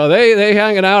Oreos. So they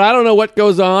hanging out. I don't know what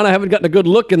goes on. I haven't gotten a good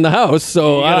look in the house,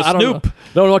 so You gotta I don't snoop.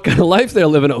 know what kind of life they're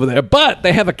living over there. But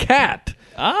they have a cat,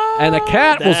 and a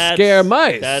cat will That's- scare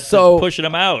mice. That's So pushing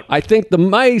them out. I think the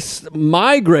mice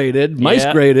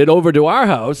migrated over to our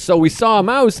house. So we saw a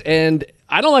mouse, and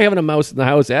I don't like having a mouse in the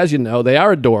house, as you know. They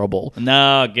are adorable.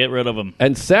 No, get rid of them.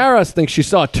 And Sarah thinks she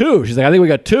saw two. She's like, I think we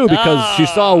got two because she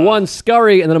saw one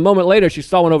scurry, and then a moment later she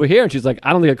saw one over here, and she's like,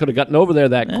 I don't think I could have gotten over there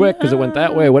that quick because it went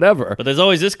that way, whatever. But there's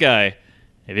always this guy.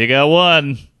 If you got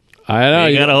one, I know.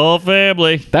 you got a whole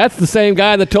family. That's the same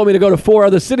guy that told me to go to 4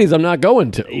 other cities I'm not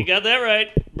going to. You got that right.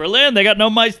 Berlin, they got no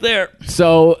mice there.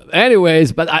 So,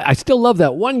 anyways, but I still love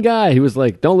that one guy. He was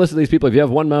like, don't listen to these people. If you have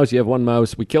one mouse, you have one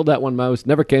mouse. We killed that one mouse.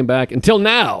 Never came back. Until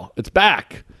now. It's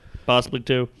back. Possibly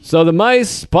two. So the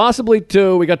mice, possibly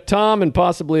 2. We got Tom and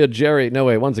possibly a Jerry. No,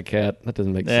 wait, one's a cat. That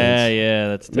doesn't make sense. Yeah,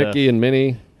 that's tough. Mickey and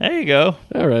Minnie. There you go.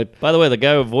 All right. By the way, the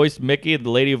guy who voiced Mickey, the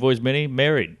lady who voiced Minnie,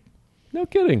 married. No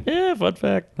kidding. Yeah, fun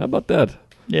fact. How about that?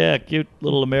 Yeah, cute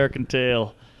little American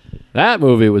tale. That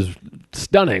movie was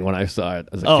stunning when I saw it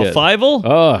as a kid. Fievel?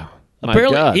 Oh, my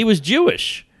Apparently, God. he was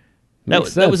Jewish.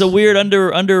 Makes That was a sense. weird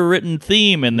underwritten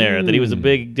theme in there, that he was a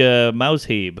big mouse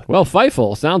heeb. Well,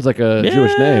 Feifel sounds like a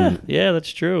Jewish name. Yeah, that's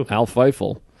true. Al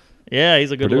Feifel. Yeah,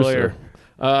 he's a good Producer.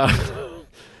 lawyer.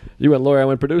 You went lawyer, I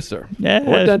went producer. Yeah,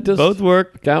 Or dentist. both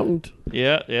work. Accountant.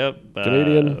 Yeah.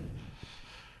 Comedian.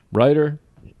 Writer.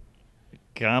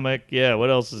 Comic. Yeah, what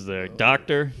else is there?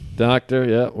 Doctor. Doctor.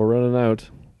 Yeah, we're running out.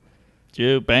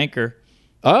 Jew. Banker.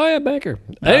 Oh, yeah, banker.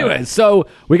 Anyway, so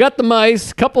we got the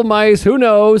mice, couple mice, who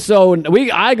knows? So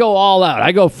I go all out.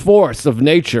 I go force of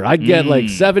nature. I get like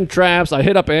 7 traps. I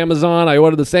hit up Amazon. I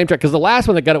order the same trap because the last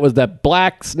one that got it was that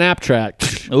black snap trap.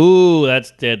 Ooh,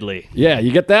 that's deadly. Yeah,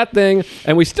 you get that thing.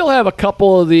 And we still have a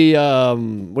couple of the,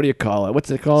 what do you call it? What's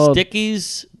it called?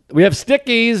 Stickies. We have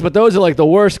stickies, but those are like the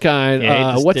worst kind. Yeah, I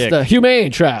hate the What's stick. the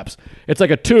humane traps? It's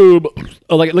like a tube,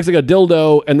 like it looks like a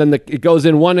dildo, and then it goes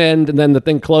in one end, and then the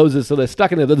thing closes, so they're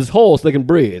stuck in there. There's this hole so they can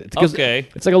breathe. It's 'cause Okay.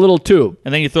 It's like a little tube.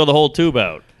 And then you throw the whole tube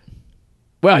out.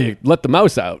 Well, you let the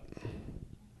mouse out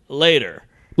Later.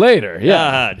 later.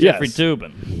 Yeah, Jeffrey yes.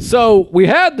 Tubin. So we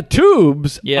had the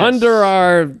tubes Yes. under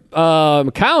our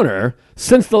counter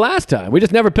since the last time. We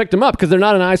just never picked them up because they're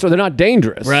not an eyesore. They're not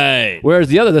dangerous. Right. Whereas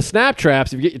the snap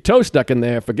traps, if you get your toe stuck in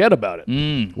there, forget about it.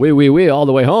 Mm. We all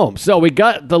the way home. So we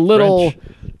got the little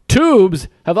tubes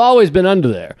have always been under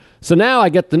there. So now I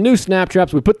get the new snap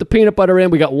traps. We put the peanut butter in.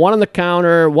 We got one on the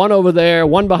counter, one over there,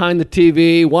 one behind the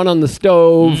TV, one on the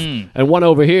stove, and one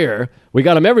over here. We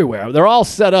got them everywhere. They're all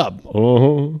set up.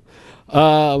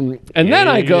 And then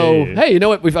I go, hey, you know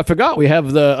what? I forgot we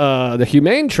have the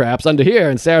humane traps under here.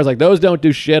 And Sarah's like, those don't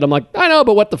do shit. I'm like, I know,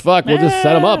 but what the fuck? We'll just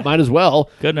set them up. Might as well.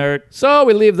 Couldn't hurt. So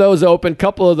we leave those open,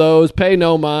 couple of those, pay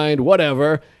no mind,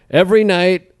 whatever. Every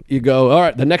night you go, all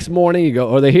right, the next morning you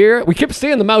go, are they here? We keep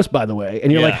seeing the mouse, by the way.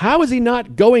 And you're Yeah. like, how is he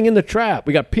not going in the trap?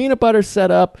 We got peanut butter set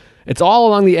up. It's all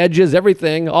along the edges,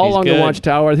 everything, all He's along good. the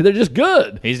watchtower. They're just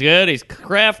good. He's good. He's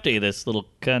crafty, this little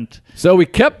cunt. So we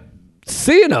kept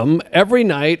seeing them every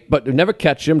night, but never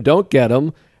catch them, don't get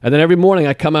them. And then every morning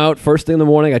I come out, first thing in the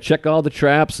morning, I check all the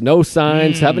traps, no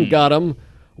signs, haven't got them,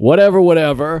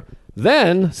 whatever.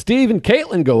 Then Steve and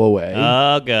Caitlin go away.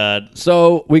 Oh, God.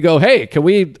 So we go, hey,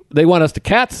 they want us to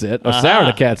cat sit, or Sarah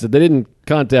to cat sit. They didn't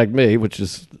contact me, which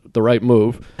is the right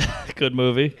move. Good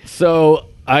movie. So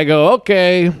I go,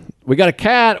 okay, we got a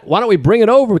cat. Why don't we bring it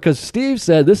over? Because Steve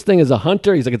said this thing is a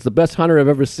hunter. He's like, it's the best hunter I've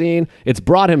ever seen. It's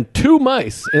brought him 2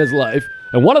 mice in his life,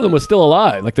 and one of them was still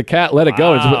alive. Like the cat let it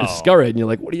go and Wow. it's scurried, and you're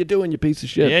like, what are you doing, you piece of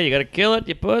shit? Yeah, you got to kill it,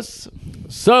 you puss.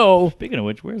 So, Speaking of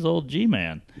which, where's old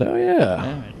G-Man? oh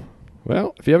yeah.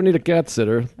 Well, if you ever need a cat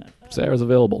sitter, Sarah's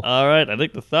available. All right, I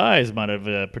think the thighs might have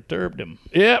perturbed him.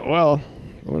 Yeah, well,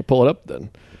 I'm going to pull it up then.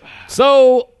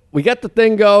 So we get the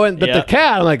thing going, but Yeah. the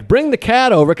cat, I'm like, bring the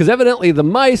cat over, because evidently the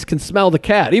mice can smell the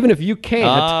cat. Even if you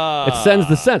can't, it sends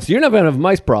the scent. So you're never going to have a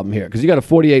mice problem here, because you got a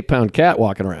 48-pound cat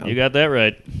walking around. You got that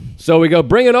right. So we go,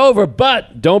 bring it over,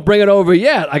 but don't bring it over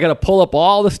yet. I got to pull up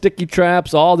all the sticky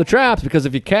traps, all the traps, because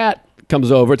if your cat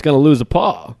comes over, it's going to lose a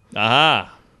paw.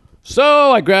 Aha.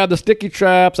 So I grabbed the sticky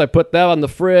traps. I put that on the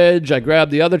fridge. I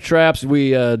grabbed the other traps.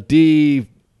 We activate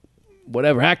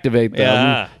them.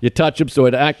 Yeah. You touch them so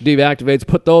it deactivates.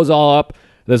 Put those all up.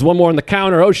 There's one more on the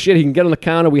counter. Oh, shit, he can get on the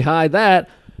counter. We hide that.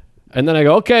 And then I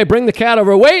go, okay, bring the cat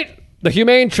over. Wait, the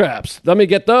humane traps. Let me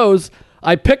get those.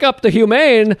 I pick up the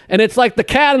humane, and it's like the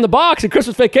cat in the box at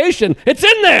Christmas Vacation. It's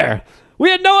in there.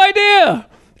 We had no idea.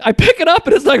 I pick it up,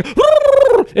 and it's like,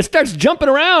 it starts jumping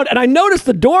around, and I noticed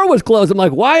the door was closed. I'm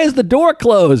like, why is the door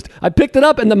closed? I picked it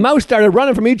up, and the mouse started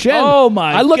running from each end. Oh,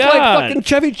 my I look like God. fucking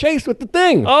Chevy Chase with the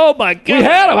thing. Oh, my God. We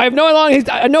had him. I have no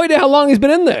idea how long he's been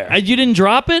in there. You didn't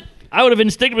drop it? I would have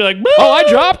instinctively like, Oh, I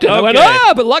dropped it. I went, Okay.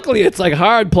 but luckily it's like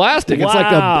hard plastic. It's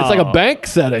like a Wow. bank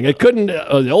setting. It couldn't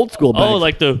the old school bank. Oh,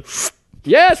 like the...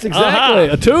 Yes, exactly.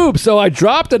 Uh-huh. A tube. So I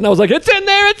dropped it and I was like, it's in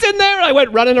there, it's in there. And I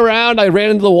went running around. I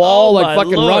ran into the wall Oh, like my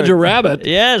fucking Lord. Roger Rabbit.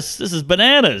 Yes, this is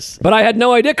bananas. But I had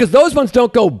no idea because those ones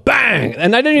don't go bang.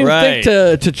 And I didn't even Right.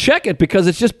 think to check it because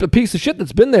it's just a piece of shit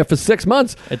that's been there for 6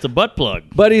 months. It's a butt plug.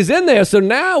 But he's in there. So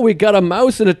now we got a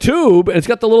mouse in a tube and it's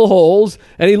got the little holes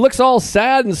and he looks all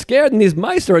sad and scared. And these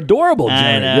mice are adorable, I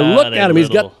Jerry. know, You look they're at him. He's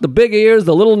little. got the big ears,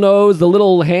 the little nose, the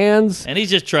little hands. And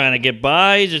he's just trying to get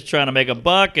by. He's just trying to make a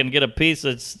buck and get a piece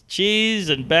of cheese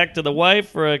and back to the wife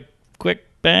for a quick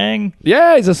bang.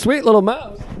 Yeah, he's a sweet little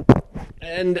mouse.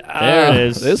 And There it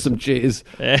is. There's some cheese.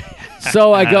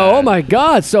 So I go, oh my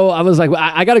God. So I was like,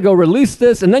 I got to go release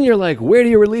this. And then you're like, where do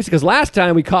you release it? Because last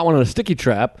time we caught one on a sticky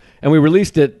trap and we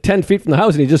released it 10 feet from the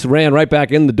house and he just ran right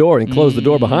back in the door and closed the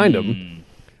door behind him.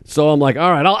 So I'm like,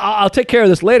 all right, I'll take care of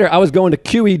this later. I was going to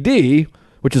QED,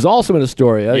 which is also in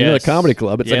Astoria, you know, the Yes. comedy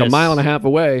club. It's like a Yes. mile and a half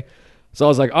away. So I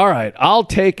was like, all right, I'll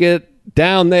take it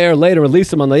down there later,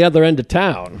 release him on the other end of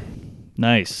town.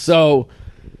 Nice. So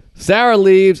Sarah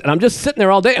leaves, and I'm just sitting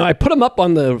there all day, and I put him up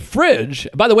on the fridge.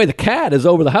 By the way, the cat is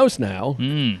over the house now,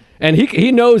 and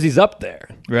he knows he's up there.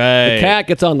 right. The cat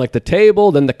gets on like the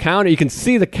table, then the counter. You can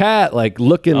see the cat like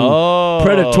looking Oh.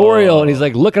 predatorial, and he's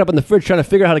like looking up in the fridge trying to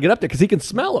figure out how to get up there because he can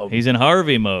smell him. He's in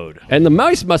Harvey mode. And the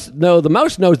mouse must know. The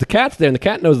mouse knows the cat's there, and the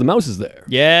cat knows the mouse is there.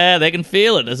 Yeah, they can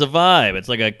feel it. There's a vibe. It's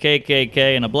like a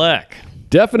KKK in a black.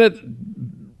 Definite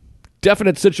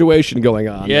situation going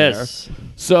on. Yes. There.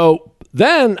 So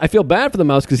then I feel bad for the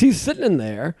mouse because he's sitting in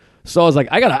there So I was like,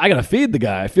 I gotta feed the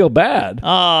guy. I feel bad.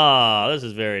 Oh, this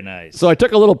is very nice. So I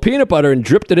took a little peanut butter and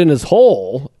dripped it in his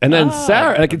hole, and then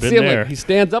Sarah, and I could been see him there. like he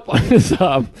stands up on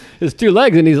his two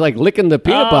legs, and he's like licking the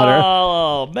peanut butter.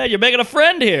 Oh, man, you're making a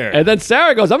friend here. And then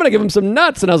Sarah goes, I'm going to give him some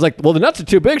nuts. And I was like, well, the nuts are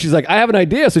too big. She's like, I have an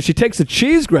idea. So she takes a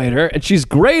cheese grater and she's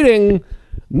grating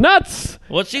nuts.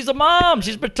 Well, she's a mom.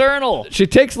 She's maternal. She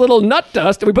takes little nut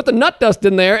dust and we put the nut dust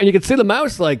in there and you can see the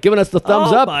mouse like giving us the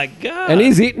thumbs up. Oh, my God. And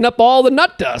he's eating up all the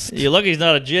nut dust. You look, he's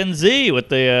not a Gen Z with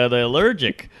the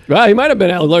allergic. Well, he might have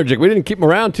been allergic. We didn't keep him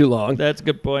around too long. That's a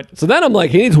good point. So then I'm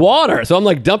like, he needs water. So I'm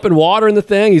like dumping water in the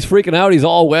thing. He's freaking out. He's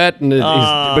all wet, and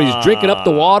but he's drinking up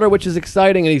the water, which is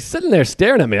exciting. And he's sitting there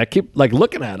staring at me. I keep like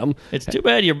looking at him. It's too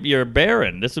bad you're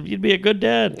barren. You'd be a good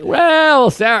dad. Well,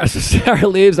 Sarah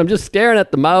leaves. I'm just staring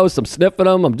at the mouse. I'm sniffing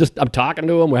him. I'm talking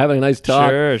to him. We're having a nice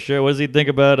talk. Sure. What does he think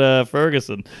about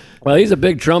Ferguson? Well, he's a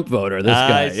big Trump voter. This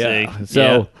guy. I see. Yeah. So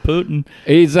Yeah, Putin.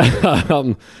 he's.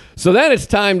 So then it's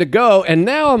time to go, and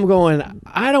now I'm going,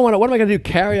 I don't want to, what am I going to do,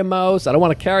 carry a mouse? I don't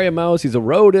want to carry a mouse. He's a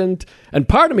rodent. And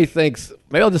part of me thinks,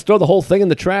 maybe I'll just throw the whole thing in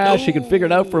the trash. He can figure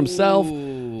it out for himself.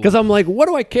 Because I'm like, what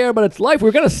do I care about its life?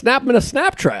 We're going to snap him in a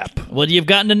snap trap. Well, you've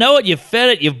gotten to know it. You've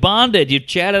fed it. You've bonded. You've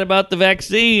chatted about the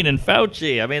vaccine and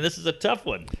Fauci. I mean, this is a tough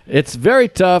one. It's very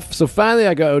tough. So finally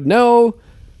I go, no,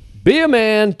 be a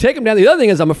man, take him down. The other thing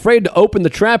is I'm afraid to open the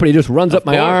trap, and he just runs up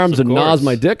my arms and gnaws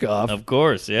my dick off. Of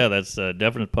course, yeah, that's a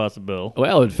definite possibility.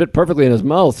 Well, it fit perfectly in his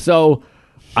mouth. So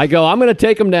I go, I'm going to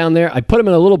take him down there. I put him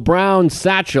in a little brown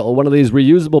satchel, one of these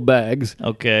reusable bags.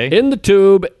 Okay. In the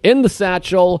tube, in the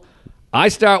satchel. I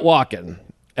start walking.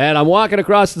 And I'm walking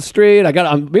across the street.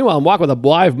 Meanwhile, I'm walking with a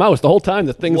live mouse the whole time.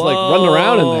 The thing's like running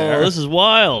around in there. This is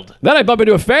wild. Then I bump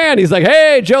into a fan. He's like,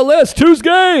 "Hey, Joe List, who's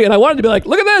gay?" And I wanted to be like,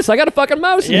 "Look at this! I got a fucking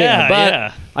mouse in here." But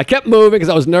yeah. I kept moving because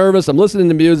I was nervous. I'm listening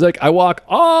to music. I walk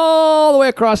all the way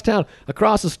across town,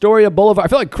 across Astoria Boulevard. I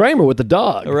feel like Kramer with the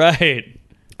dog. Right.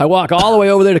 I walk all the way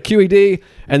over there to QED,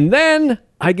 and then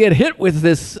I get hit with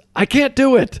this. I can't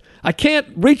do it. I can't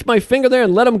reach my finger there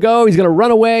and let him go. He's going to run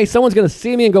away. Someone's going to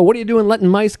see me and go, "What are you doing letting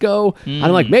mice go?" And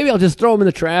I'm like, maybe I'll just throw him in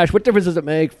the trash. What difference does it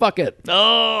make? Fuck it.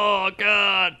 Oh,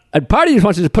 God. And part of you just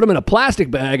wants to just put him in a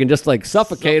plastic bag and just like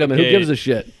suffocate him, and who gives a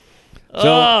shit?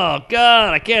 Oh,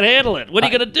 God, I can't handle it. What are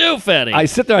you going to do, Fatty? I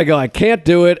sit there, I go, I can't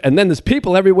do it. And then there's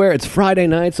people everywhere. It's Friday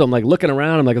night, so I'm like looking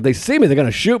around. I'm like, if they see me, they're going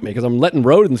to shoot me because I'm letting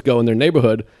rodents go in their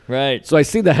neighborhood. Right. So I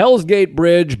see the Hell's Gate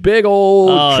Bridge, big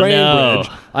old train bridge.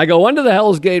 I go under the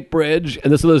Hell's Gate Bridge,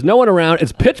 and so there's no one around.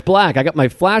 It's pitch black. I got my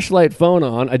flashlight phone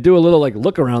on. I do a little like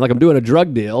look around like I'm doing a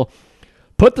drug deal.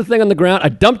 Put the thing on the ground. I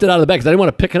dumped it out of the bag because I didn't want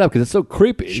to pick it up because it's so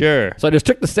creepy. Sure. So I just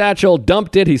took the satchel,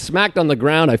 dumped it. He smacked on the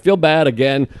ground. I feel bad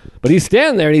again. But he's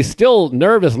standing there, and he's still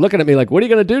nervous looking at me like, "What are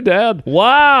you going to do, Dad?"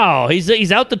 Wow.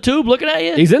 He's out the tube looking at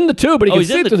you? He's in the tube, but he can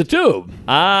see through the tube.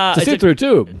 It's a see-through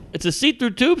tube. It's a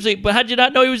see-through tube? But how'd you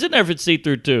not know he was in there if it's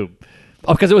see-through tube?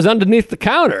 Oh, because it was underneath the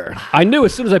counter. I knew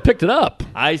as soon as I picked it up.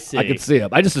 I see. I could see him.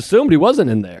 I just assumed he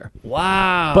wasn't in there.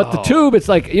 Wow. But the tube, it's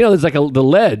like, there's like the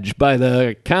ledge by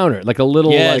the counter, like a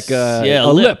little, Yes. a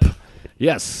lip.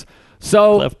 Yes.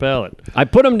 So Left palate. I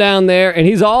put him down there, and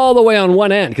he's all the way on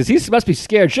one end because he must be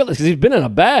scared shitless because he's been in a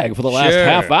bag for the last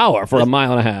half hour for a mile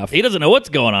and a half. He doesn't know what's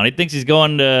going on. He thinks he's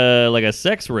going to like a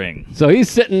sex ring. So he's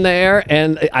sitting there,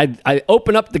 and I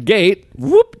open up the gate,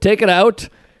 whoop, take it out,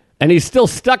 and he's still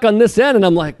stuck on this end, and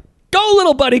I'm like, "Go,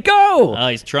 little buddy, go!" Oh,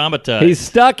 he's traumatized. He's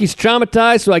stuck. He's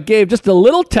traumatized. So I gave just a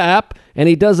little tap, and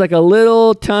he does like a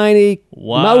little tiny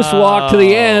mouse walk to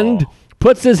the end,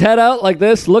 puts his head out like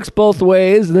this, looks both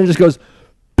ways, and then just goes,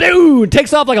 boom,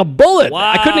 takes off like a bullet.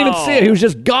 Wow. I couldn't even see it. He was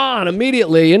just gone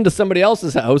immediately into somebody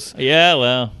else's house. Yeah,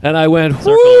 well. And I went,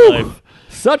 Circle of whoo! life.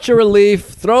 Such a relief.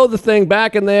 Throw the thing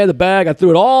back in there, the bag. I threw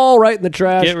it all right in the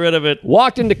trash. Get rid of it.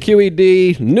 Walked into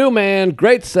QED. New man.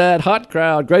 Great set. Hot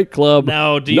crowd. Great club.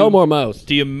 Now, no more mouse.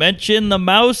 Do you mention the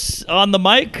mouse on the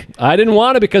mic? I didn't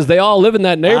want to because they all live in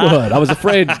that neighborhood. I was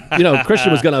afraid,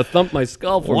 Christian was going to thump my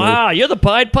skull for me. Wow, you're the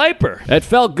Pied Piper. It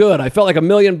felt good. I felt like $1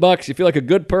 million. You feel like a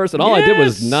good person. All I did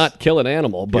was Yes. not kill an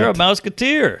animal. But You're a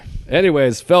mouseketeer.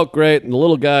 anyways, felt great. And the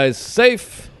little guy's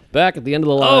safe back at the end of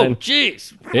the line. Oh,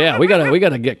 jeez. Yeah, we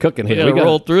gotta get cooking here. We gotta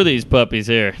roll through these puppies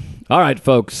here. All right,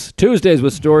 folks. Tuesdays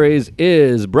with Stories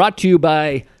is brought to you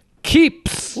by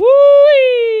Keeps.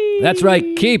 Woo-wee. That's right,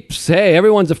 Keeps. Hey,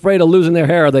 everyone's afraid of losing their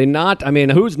hair, are they not? I mean,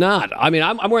 who's not? I mean,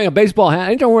 I'm wearing a baseball hat.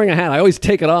 Anytime I'm wearing a hat, I always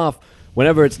take it off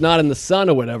whenever it's not in the sun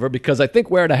or whatever because I think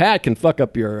wearing a hat can fuck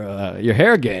up your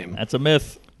hair game. That's a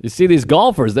myth. You see these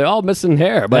golfers, they're all missing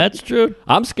hair. But That's true.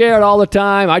 I'm scared all the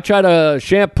time. I try to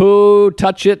shampoo,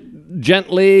 touch it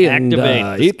gently, and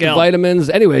Activate the eat the scalp.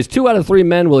 vitamins. Anyways, 2 out of 3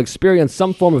 men will experience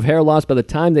some form of hair loss by the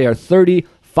time they are 35.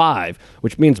 5,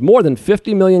 which means more than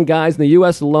 50 million guys in the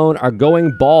U.S. alone are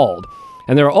going bald.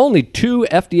 And there are only 2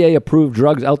 FDA-approved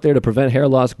drugs out there to prevent hair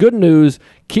loss. Good news,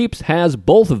 Keeps has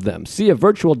both of them. See a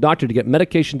virtual doctor to get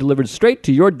medication delivered straight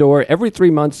to your door every 3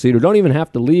 months so you don't even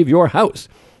have to leave your house.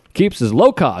 Keeps is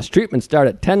low cost. Treatments start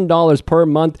at $10 per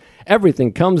month.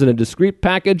 Everything comes in a discreet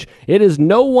package. It is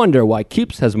no wonder why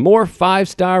Keeps has more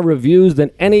 5-star reviews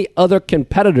than any other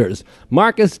competitors.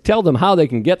 Marcus, tell them how they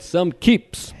can get some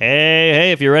Keeps.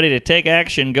 Hey, if you're ready to take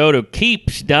action, go to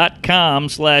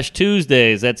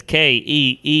keeps.com/Tuesdays. That's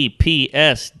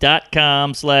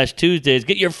KEEPS.com/Tuesdays.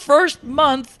 Get your first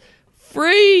month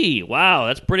free. Wow,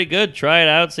 that's pretty good. Try it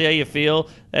out. See how you feel.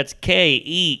 That's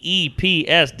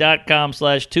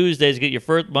KEEPS.com/Tuesdays. Get your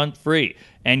first month free.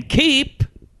 And keep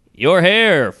your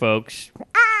hair, folks.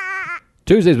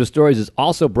 Tuesdays with Stories is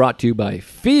also brought to you by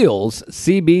Feels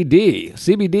CBD.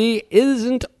 CBD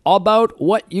isn't about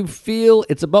what you feel,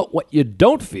 it's about what you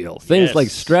don't feel. Things Yes. like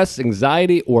stress,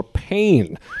 anxiety, or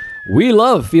pain. We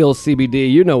love Feels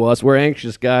CBD. You know us. We're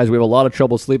anxious guys. We have a lot of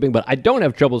trouble sleeping, but I don't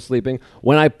have trouble sleeping.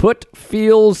 When I put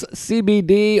Feels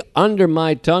CBD under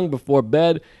my tongue before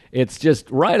bed, it's just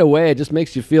right away. It just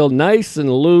makes you feel nice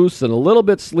and loose and a little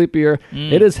bit sleepier.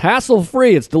 It is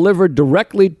hassle-free. It's delivered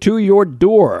directly to your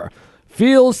door.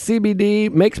 Feels CBD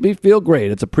makes me feel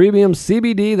great. It's a premium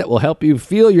CBD that will help you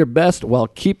feel your best while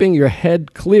keeping your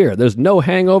head clear. There's no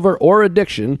hangover or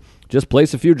addiction. Just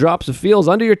place a few drops of Feels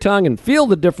under your tongue and feel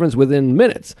the difference within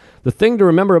minutes. The thing to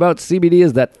remember about CBD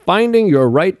is that finding your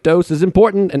right dose is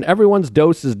important, and everyone's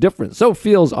dose is different. So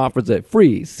Feels offers a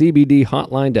free CBD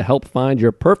hotline to help find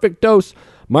your perfect dose.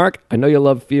 Mark, I know you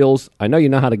love Feels. I know you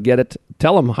know how to get it.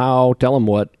 Tell them how, tell them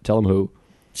what, tell them who.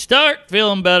 Start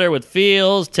feeling better with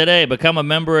Feels today. Become a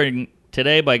member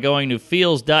today by going to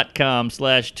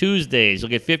feels.com/Tuesdays. You'll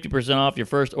get 50% off your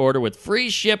first order with free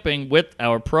shipping with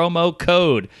our promo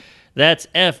code. That's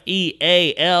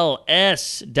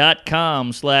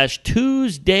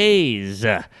FEALS.com/Tuesdays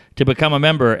to become a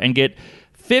member and get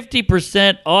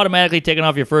 50% automatically taken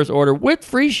off your first order with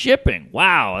free shipping.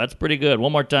 Wow, that's pretty good.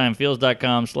 One more time,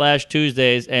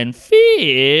 feals.com/Tuesdays and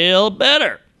feel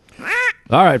better.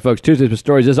 All right, folks, Tuesdays with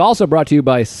Stories is also brought to you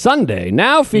by Sunday,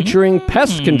 now featuring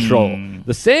pest control.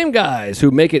 The same guys who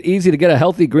make it easy to get a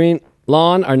healthy green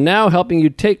lawn are now helping you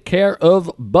take care of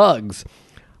bugs.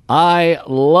 I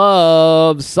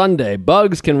love Sunday.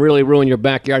 Bugs can really ruin your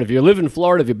backyard. If you live in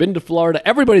Florida, if you've been to Florida,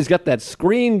 everybody's got that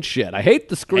screen shit. I hate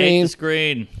the screen. Hate the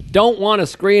screen. Don't want a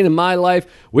screen in my life.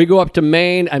 We go up to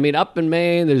Maine. Up in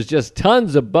Maine, there's just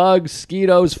tons of bugs,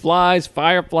 mosquitoes, flies,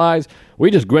 fireflies. We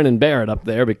just grin and bear it up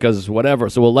there because whatever.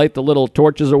 So we'll light the little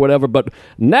torches or whatever. But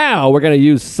now we're going to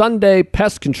use Sunday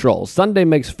Pest Control. Sunday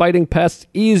makes fighting pests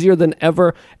easier than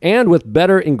ever and with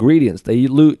better ingredients. They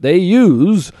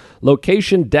use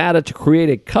location data to create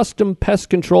a custom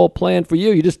pest control plan for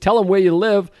you. You just tell them where you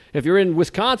live. If you're in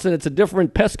Wisconsin, it's a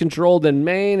different pest control than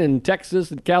Maine and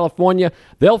Texas and California.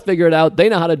 They'll figure it out. They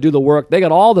know how to do the work. They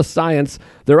got all the science.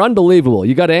 They're unbelievable.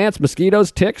 You got ants,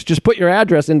 mosquitoes, ticks? Just put your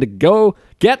address into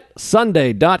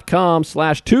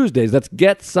getsunday.com/Tuesdays. That's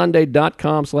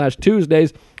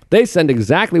getsunday.com/Tuesdays. They send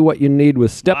exactly what you need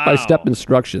with step-by-step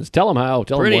instructions. Tell them how.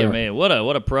 Tell Pretty them where. amazing.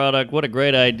 What a product. What a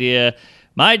great idea.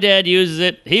 My dad uses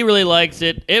it. He really likes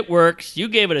it. It works. You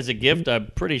gave it as a gift, I'm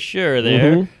pretty sure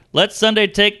there. Let Sunday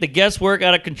take the guesswork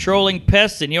out of controlling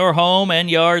pests in your home and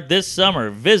yard this summer.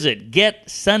 Visit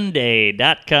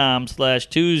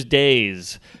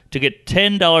getsunday.com/Tuesdays to get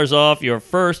 $10 off your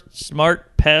first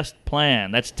Smart Pest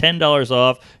plan. That's $10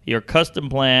 off your custom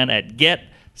plan at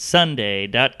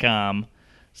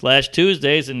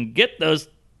getsunday.com/Tuesdays and get those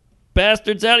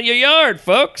bastards out of your yard,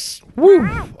 folks. Woo.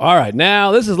 All right,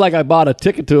 now this is like I bought a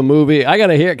ticket to a movie. I got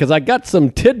to hear it because I got some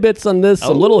tidbits on this,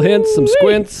 some little hints, some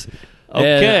squints.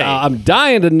 Okay. And, I'm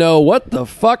dying to know what the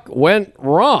fuck went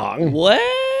wrong What?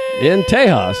 in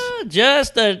Tejas.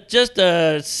 Just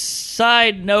a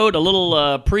side note, a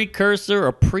little precursor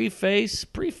or preface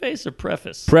or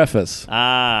preface? Preface.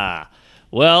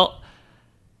 Well,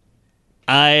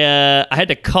 I had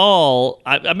to call.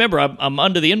 I remember I'm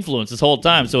under the influence this whole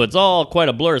time, so it's all quite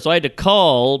a blur. So I had to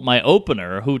call my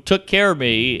opener, who took care of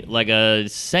me like a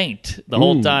saint the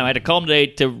whole time. I had to call him today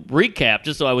to recap,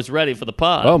 just so I was ready for the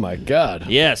pod. Oh, my God.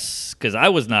 Yes, because I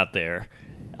was not there.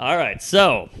 All right,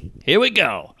 so here we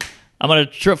go. I'm gonna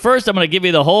first. I'm gonna give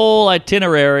you the whole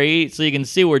itinerary so you can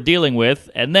see what we're dealing with,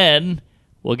 and then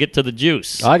we'll get to the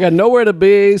juice. I got nowhere to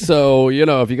be, so,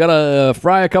 if you got to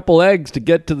fry a couple eggs to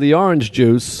get to the orange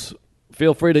juice,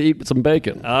 feel free to eat some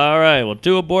bacon. All right, well,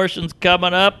 2 abortions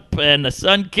coming up, and the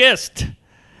sun kissed.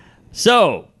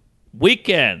 So,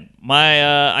 weekend.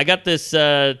 I got this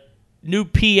new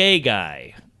PA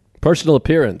guy. Personal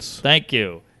appearance. Thank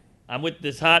you. I'm with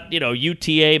this hot,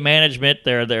 UTA management.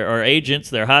 They're our agents.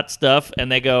 They're hot stuff,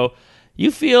 and they go,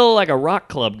 "You feel like a rock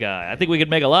club guy. I think we could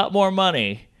make a lot more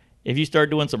money if you start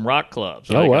doing some rock clubs."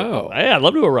 And Oh, I go, wow. Yeah, I'd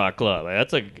love to do a rock club.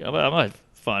 I'm a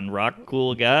fun rock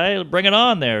cool guy. Bring it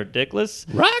on there, Dickless.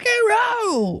 Rock and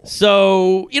roll.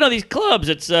 So, these clubs,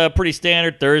 it's pretty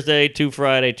standard. Thursday, 2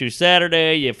 Friday, 2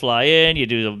 Saturday. You fly in, you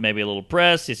do maybe a little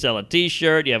press, you sell a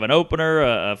T-shirt, you have an opener,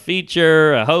 a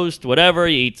feature, a host, whatever.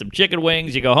 You eat some chicken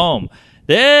wings, you go home.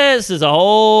 This is a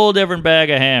whole different bag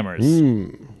of hammers.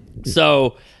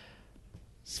 So,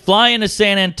 fly into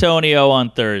San Antonio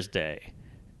on Thursday.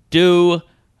 Do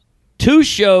 2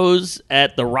 shows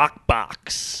at the Rock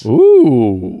Box.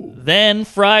 Ooh. Then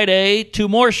Friday, 2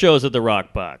 more shows at the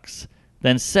Rock Box.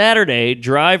 Then Saturday,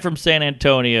 drive from San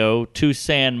Antonio to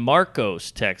San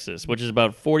Marcos, Texas, which is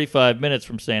about 45 minutes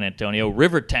from San Antonio.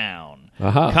 Rivertown,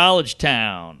 college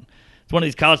town. It's one of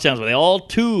these college towns where they all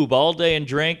tube all day and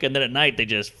drink, and then at night they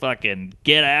just fucking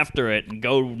get after it and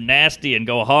go nasty and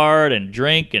go hard and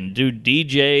drink and do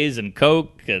DJs and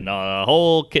coke and a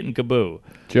whole kit and caboodle.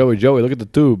 Joey, look at the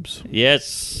tubes.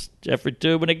 Yes, Jeffrey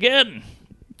Tubin again.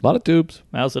 A lot of tubes.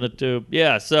 Mouse in a tube.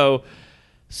 Yeah, so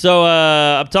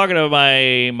I'm talking to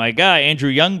my guy, Andrew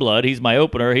Youngblood. He's my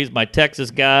opener. He's my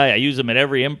Texas guy. I use him at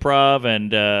every improv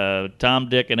and Tom,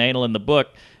 Dick, and Anal in the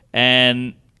book.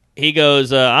 And he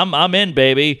goes, I'm in,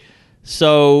 baby.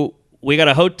 So we got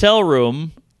a hotel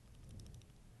room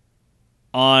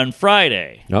on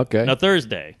Friday. Okay. No,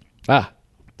 Thursday.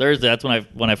 Thursday, that's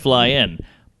when I fly in.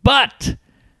 But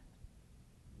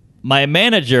my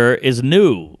manager is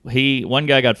new. One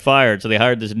guy got fired, so they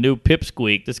hired this new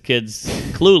pipsqueak. This kid's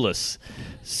clueless.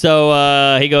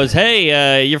 So he goes,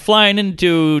 "Hey, you're flying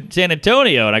into San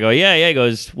Antonio," and I go, "Yeah." He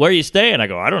goes, "Where are you staying?" I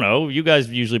go, "I don't know. You guys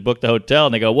usually book the hotel."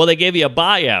 And they go, "Well, they gave you a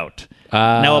buyout."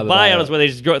 Now a buyout is where they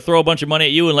just throw a bunch of money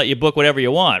at you and let you book whatever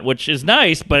you want, which is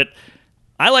nice, but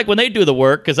I like when they do the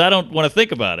work because I don't want to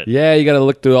think about it. Yeah, you got to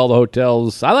look through all the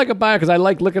hotels. I like a buyout because I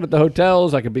like looking at the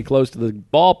hotels. I can be close to the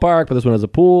ballpark, but this one has a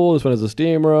pool. This one has a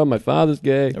steam room. My father's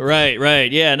gay.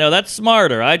 Right. Yeah, no, that's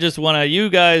smarter. I just want to, you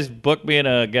guys book me in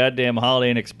a goddamn Holiday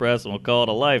Inn Express and we'll call it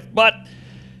a life. But,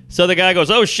 so the guy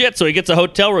goes, "Oh shit," so he gets a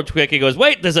hotel real quick. He goes,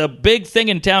 "Wait, there's a big thing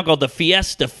in town called the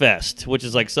Fiesta Fest," which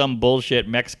is like some bullshit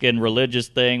Mexican religious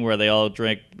thing where they all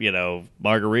drink,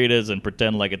 margaritas and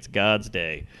pretend like it's God's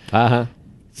day.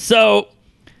 So,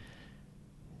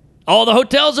 all the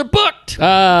hotels are booked.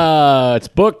 It's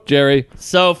booked, Jerry.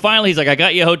 So finally, he's like, "I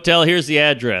got you a hotel. Here's the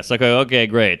address." I go, "Okay,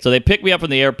 great." So they pick me up from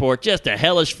the airport. Just a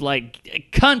hellish flight.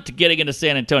 Cunt getting into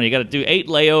San Antonio. You got to do 8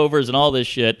 layovers and all this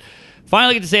shit.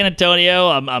 Finally get to San Antonio.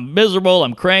 I'm miserable.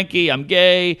 I'm cranky. I'm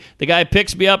gay. The guy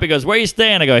picks me up. He goes, "Where are you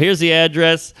staying?" I go, "Here's the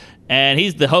address." And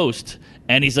he's the host.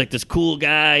 And he's like this cool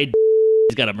guy.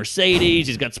 He's got a Mercedes.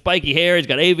 He's got spiky hair. He's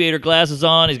got aviator glasses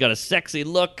on. He's got a sexy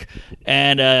look.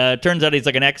 And turns out he's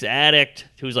like an ex-addict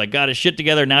who's like got his shit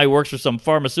together. Now he works for some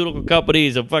pharmaceutical company.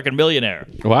 He's a fucking millionaire.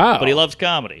 Wow. But he loves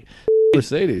comedy.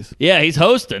 Mercedes. Yeah, he's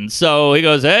hosting. So he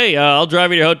goes, "Hey, I'll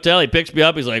drive you to your hotel." He picks me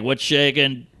up. He's like, "What's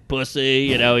shaking,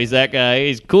 pussy?" He's that guy.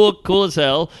 He's cool as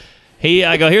hell.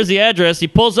 I go, "Here's the address." He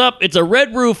pulls up. It's a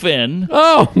Red Roof Inn.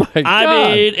 Oh, my God.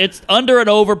 I mean, it's under an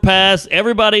overpass.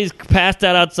 Everybody's passed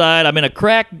out outside. I'm in a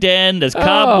crack den. There's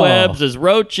cobwebs. There's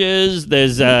roaches.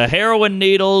 There's heroin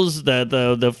needles.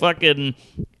 The fucking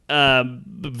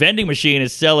vending machine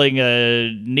is selling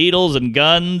needles and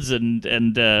guns and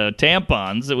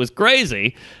tampons. It was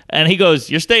crazy. And he goes,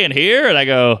 "You're staying here?" And I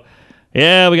go,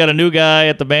 "Yeah, we got a new guy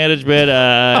at the management."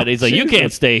 And he's like, "You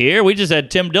can't stay here. We just had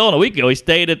Tim Dillon a week ago. He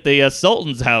stayed at the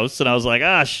Sultan's house." And I was like,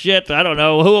 shit, I don't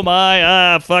know. Who am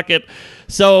I? Fuck it.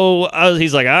 So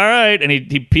he's like, "All right." And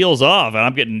he peels off. And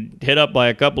I'm getting hit up by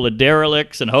a couple of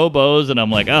derelicts and hobos. And I'm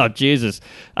like, oh, Jesus.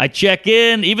 I check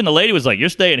in. Even the lady was like, "You're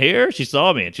staying here?" She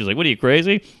saw me. And she's like, "What, are you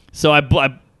crazy?" So I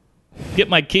get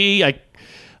my key.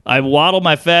 I waddle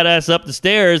my fat ass up the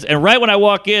stairs, and right when I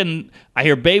walk in, I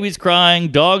hear babies crying,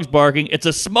 dogs barking. It's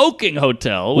a smoking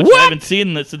hotel, which I haven't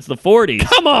seen since the 40s.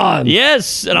 Come on!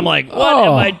 Yes! And I'm like, what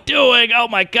am I doing? Oh,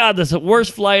 my God, this is the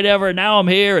worst flight ever. Now I'm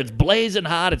here. It's blazing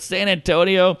hot. It's San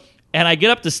Antonio. And I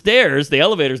get up the stairs. The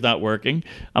elevator's not working.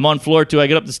 I'm on floor 2. I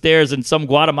get up the stairs, and some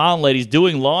Guatemalan lady's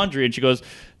doing laundry, and she goes,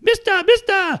 Mister,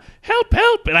 help.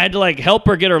 And I had to, help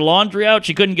her get her laundry out.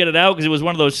 She couldn't get it out because it was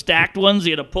one of those stacked ones.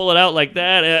 You had to pull it out like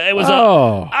that. It was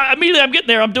immediately I'm getting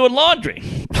there. I'm doing laundry.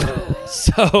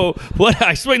 So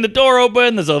I swing the door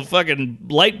open. There's a fucking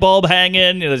light bulb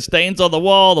hanging. The stains on the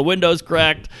wall. The window's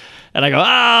cracked. And I go,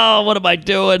 oh, what am I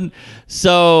doing?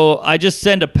 So I just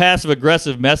send a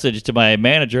passive-aggressive message to my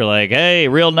manager like, hey,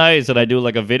 real nice. And I do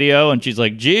like a video, and she's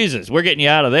like, Jesus, we're getting you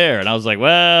out of there. And I was like,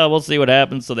 well, we'll see what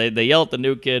happens. So they yell at the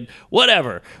new kid.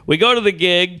 Whatever. We go to the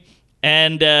gig,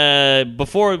 and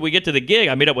before we get to the gig,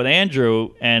 I meet up with Andrew,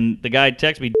 and the guy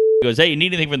texts me, goes, hey, you need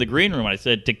anything from the green room? I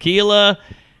said, tequila,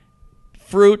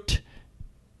 fruit,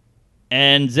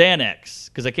 and Xanax,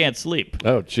 because I can't sleep.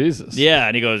 Oh, Jesus. Yeah,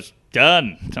 and he goes,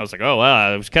 done. I was like, oh,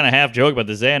 wow. I was kind of half joking about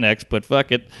the Xanax, but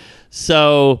fuck it.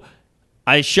 So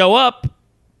I show up,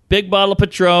 big bottle of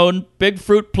Patron, big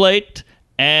fruit plate,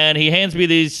 and he hands me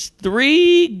these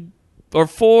 3 or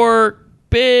 4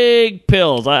 big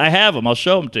pills. I have them. I'll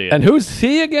show them to you. And who's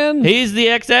he again? He's the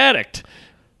ex-addict.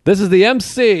 This is the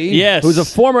MC, Yes. who's a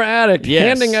former addict, Yes.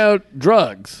 handing out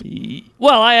drugs.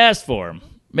 Well, I asked for him.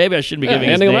 Maybe I shouldn't be giving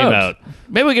his handing name him out. out.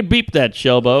 Maybe we could beep that,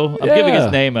 Shelbo. I'm Yeah. giving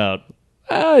his name out.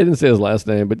 I didn't say his last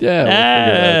name, but yeah. we'll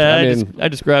figure it out. I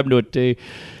described him to a T.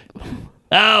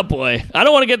 Oh, boy. I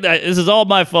don't want to get that. This is all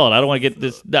my fault. I don't want to get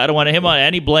this. I don't want him on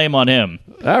any blame on him.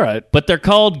 All right. But they're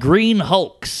called Green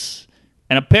Hulks.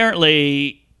 And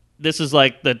apparently, this is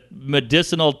like the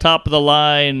medicinal top of the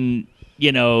line,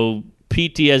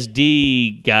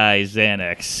 PTSD guy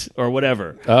Xanax or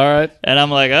whatever. All right. And I'm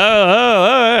like,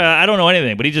 I don't know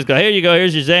anything. But he just go, here you go.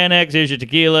 Here's your Xanax. Here's your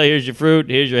tequila. Here's your fruit.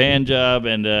 Here's your hand job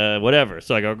and whatever.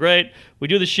 So I go, great. We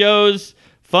do the shows,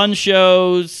 fun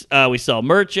shows. We sell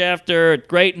merch after.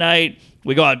 Great night.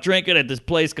 We go out drinking at this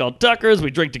place called Tucker's. We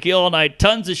drink tequila all night.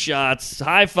 Tons of shots.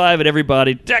 High five at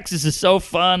everybody. Texas is so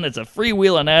fun. It's a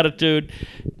freewheeling attitude.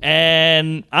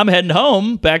 And I'm heading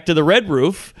home back to the Red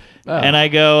Roof. Oh. And I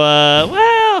go,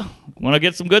 well, want to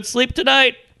get some good sleep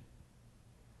tonight?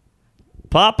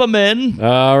 Pop them in.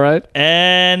 All right.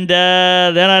 And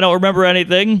then I don't remember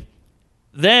anything.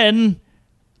 Then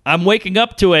I'm waking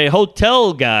up to a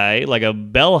hotel guy, like a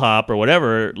bellhop or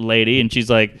whatever lady, and she's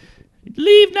like,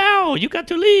 leave now. You got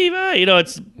to leave.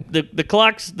 It's the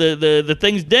clock's, the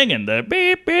thing's dinging. The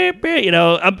beep, beep, beep,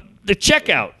 the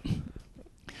checkout.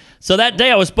 So that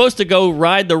day I was supposed to go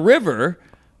ride the river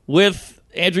with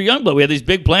Andrew Youngblood. We had these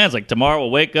big plans, like tomorrow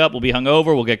we'll wake up, we'll be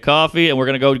hungover, we'll get coffee, and we're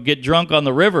going to go get drunk on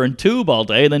the river and tube all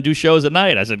day and then do shows at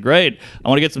night. I said, great. I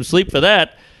want to get some sleep for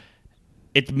that.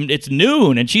 It's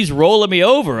noon, and she's rolling me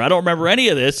over. I don't remember any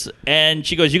of this. And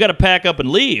she goes, you got to pack up and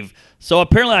leave. So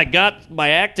apparently I got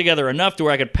my act together enough to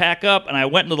where I could pack up, and I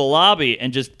went into the lobby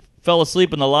and just fell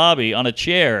asleep in the lobby on a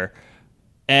chair.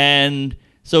 And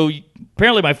so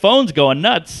apparently my phone's going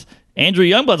nuts. Andrew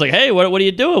Youngblood's like, hey, what are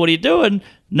you doing? What are you doing?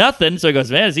 Nothing. So he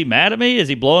goes, man, is he mad at me? Is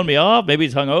he blowing me off? Maybe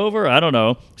he's hungover. I don't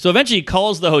know. So eventually he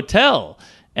calls the hotel,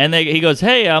 and he goes,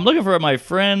 hey, I'm looking for my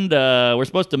friend. We're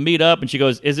supposed to meet up. And she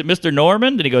goes, is it Mr.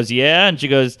 Normand? And he goes, yeah. And she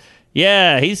goes,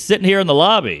 yeah, he's sitting here in the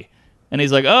lobby. And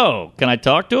he's like, oh, can I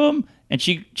talk to him? And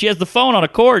she has the phone on a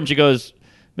cord, and she goes,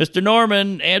 Mr.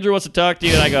 Normand, Andrew wants to talk to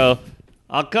you. And I go,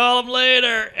 I'll call him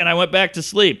later. And I went back to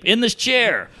sleep in this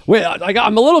chair. Wait,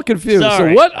 I'm a little confused.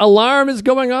 Sorry. So what alarm is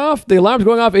going off? The alarm's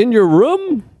going off in your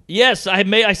room? Yes,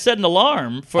 I set an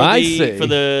alarm for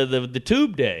the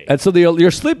tube day. And so you're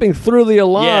sleeping through the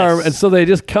alarm, Yes. and so they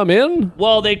just come in?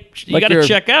 Well, you Like got to you're-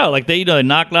 check out. Like they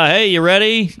knock out. Hey, you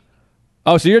ready?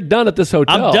 Oh, so you're done at this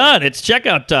hotel. I'm done. It's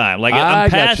checkout time. Like I I'm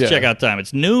past gotcha. checkout time.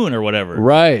 It's noon or whatever.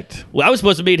 Right. Well, I was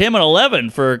supposed to meet him at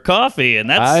 11 for coffee,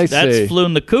 and I that's see. flew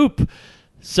in the coop.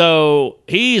 So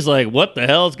he's like, what the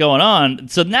hell is going on?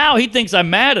 So now he thinks I'm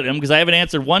mad at him because I haven't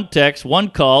answered one text, one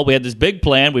call. We had this big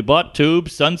plan. We bought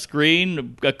tubes,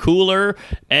 sunscreen, a cooler,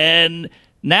 and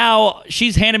now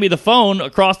she's handing me the phone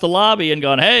across the lobby and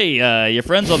going, hey, your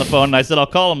friend's on the phone. And I said, I'll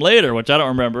call him later, which I don't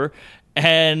remember.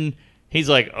 And he's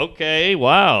like, okay,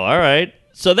 wow, all right.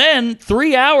 So then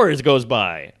 3 hours goes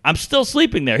by. I'm still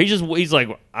sleeping there. He's like,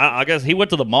 I guess he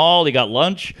went to the mall. He got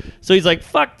lunch. So he's like,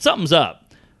 fuck, something's up.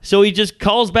 So he just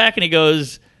calls back and he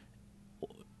goes,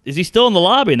 is he still in the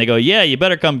lobby? And they go, yeah, you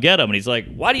better come get him. And he's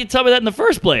like, why do you tell me that in the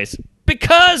first place?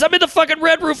 Because I'm in the fucking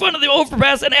Red Roof under the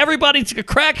overpass and everybody's a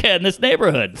crackhead in this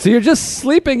neighborhood. So you're just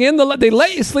sleeping in they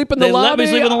let you sleep in the They lobby? let me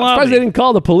sleep in the I'm surprised lobby. they didn't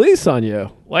call the police on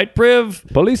you. White priv,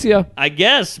 Policia. I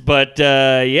guess. But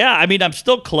yeah, I mean, I'm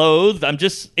still clothed. I'm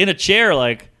just in a chair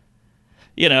like,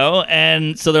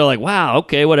 and so they're like, wow,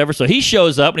 okay, whatever. So he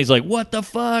shows up and he's like, what the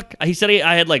fuck? He said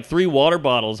I had like 3 water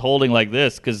bottles holding like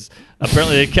this because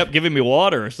apparently they kept giving me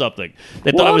water or something.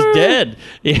 They thought I was Water? dead.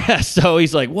 Yeah, so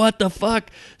he's like, what the fuck?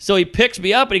 So he picks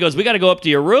me up and he goes, we got to go up to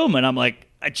your room. And I'm like,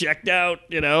 I checked out,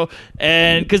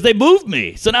 and because they moved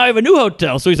me. So now I have a new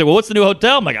hotel. So he's like, well, what's the new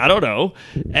hotel? I'm like, I don't know.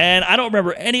 And I don't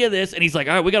remember any of this. And he's like,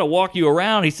 all right, we got to walk you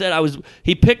around. He said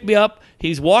he picked me up.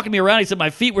 He's walking me around. He said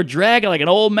my feet were dragging like an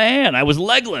old man. I was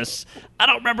legless. I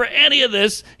don't remember any of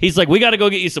this. He's like, we got to go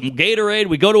get you some Gatorade.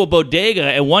 We go to a bodega,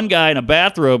 and one guy in a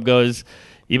bathrobe goes,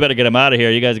 you better get him out of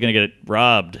here. You guys are going to get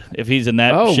robbed if he's in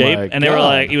that shape. My and they were God.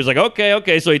 like, he was like,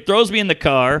 okay. So he throws me in the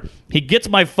car. He gets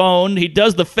my phone. He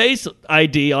does the Face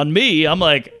ID on me. I'm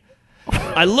like,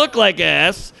 I look like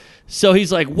ass. So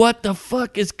he's like, what the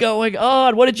fuck is going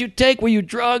on? What did you take? Were you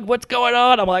drugged? What's going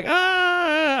on? I'm like,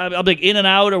 I'm like in and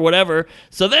out or whatever.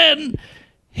 So then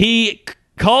he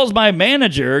calls my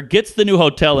manager, gets the new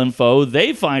hotel info.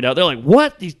 They find out. They're like,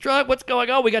 what? He's drugged? What's going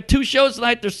on? We got 2 shows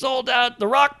tonight. They're sold out. The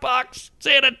Rock Box,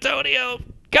 San Antonio,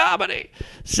 comedy.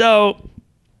 So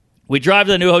we drive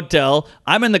to the new hotel.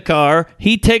 I'm in the car.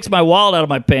 He takes my wallet out of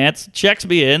my pants, checks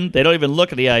me in. They don't even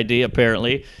look at the ID,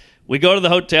 apparently. We go to the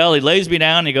hotel. He lays me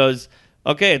down. And he goes,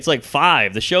 okay, it's like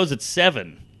 5. The show's at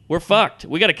 7. We're fucked.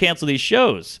 We got to cancel these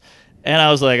shows. And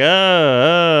I was like,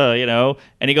 you know.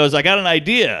 And he goes, I got an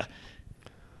idea.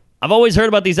 I've always heard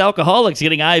about these alcoholics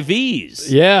getting IVs.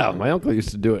 Yeah, my uncle used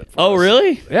to do it. Oh,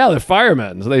 really? Yeah, they're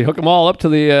firemen. So they hook them all up to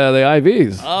the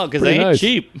IVs. Oh, because Pretty they ain't nice.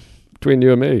 cheap. Between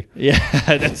you and me. Yeah,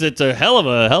 it's a hell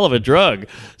of a drug.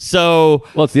 So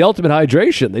Well, it's the ultimate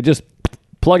hydration. They just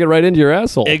plug it right into your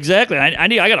asshole. exactly, I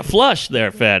got to flush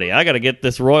there, fatty. I got to get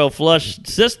this royal flush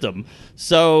system.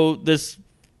 So this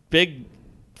big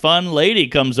fun lady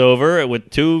comes over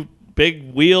with 2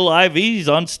 big wheel IVs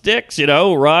on sticks, you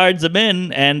know, rides them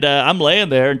in, and I'm laying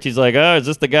there, and she's like, oh, is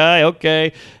this the guy?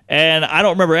 Okay. And I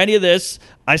don't remember any of this.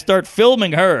 I start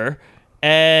filming her,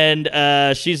 and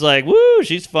she's like, woo,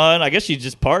 she's fun. I guess she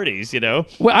just parties, you know.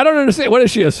 Well, I don't understand. What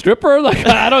is she, a stripper? Like,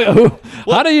 I don't.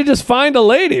 How do you just find a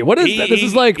lady? What is that? This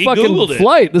is like he fucking Googled it.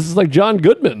 Flight. This is like John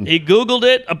Goodman. He Googled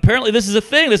it. Apparently, this is a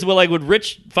thing. This is what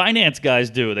rich finance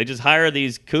guys do. They just hire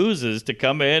these koozes to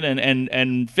come in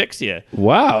and fix you.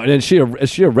 Wow. And is she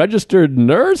a registered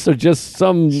nurse or just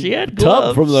some She had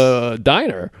tub gloves. from the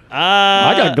diner?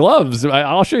 I got gloves.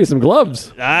 I'll show you some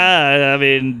gloves. I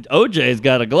mean, OJ's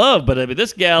got a glove, but I mean,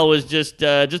 this gal was just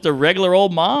a regular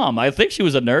old mom. I think she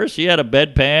was a nurse. She had a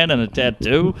bedpan and a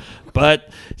tattoo.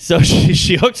 But so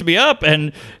she hooks me up,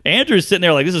 and Andrew's sitting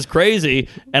there like, this is crazy.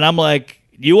 And I'm like,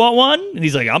 you want one? And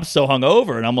he's like, I'm so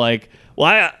hungover. And I'm like,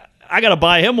 well, I got to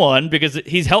buy him one because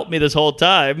he's helped me this whole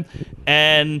time.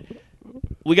 And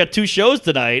we got 2 shows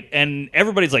tonight, and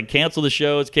everybody's like, cancel the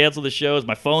shows.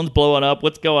 My phone's blowing up.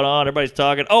 What's going on? Everybody's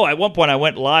talking. Oh, at one point I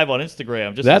went live on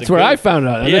Instagram. Just That's as a where good- I found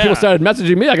out. And Yeah. then people started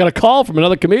messaging me. I got a call from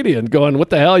another comedian going,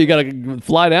 what the hell? You got to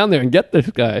fly down there and get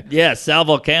this guy. Yeah, Sal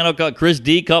Volcano called, Chris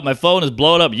D called, my phone is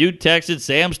blowing up. You texted,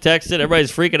 Sam's texted,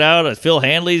 everybody's freaking out. Phil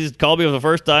Hanley's called me for the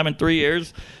first time in 3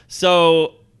 years.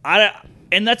 So,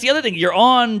 and that's the other thing. You're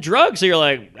on drugs, so you're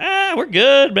like, we're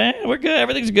good, man. We're good.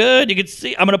 Everything's good. You can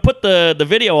see. I'm going to put the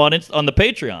video on the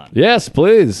Patreon. Yes,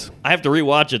 please. I have to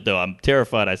rewatch it, though. I'm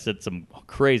terrified. I said some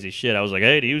crazy shit. I was like,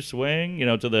 hey, do you swing? You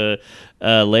know, to the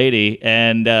lady.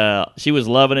 And she was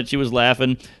loving it. She was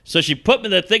laughing. So she put me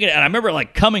that thing in, and I remember,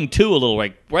 like, coming to a little,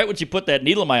 like, right when she put that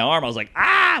needle in my arm, I was like,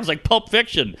 ah! It was like Pulp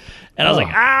Fiction. And I was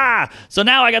like, ah! So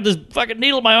now I got this fucking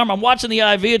needle in my arm. I'm watching the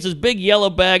IV. It's this big yellow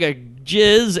bag of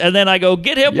jizz. And then I go,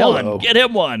 get him Yellow. one. Get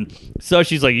him one. So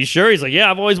she's like, you sure? He's like,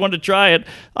 yeah, I've always wanted to try it.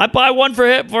 I buy one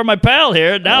for my pal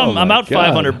here. Now Oh, I'm my out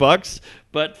God. $500.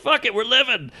 But fuck it, we're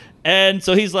living. And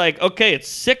so he's like, okay, it's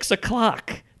 6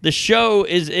 o'clock. The show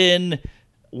is in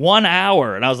 1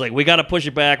 hour. And I was like, we got to push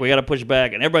it back. And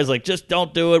everybody's like, just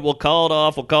don't do it. We'll call it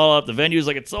off. The venue's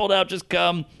like, it's sold out. Just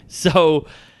come. So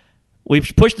we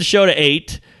pushed the show to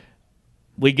 8.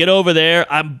 We get over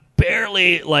there. I'm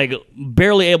barely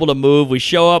able to move. We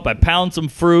show up. I pound some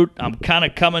fruit. I'm kind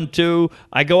of coming to.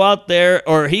 I go out there,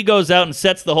 or he goes out and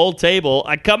sets the whole table.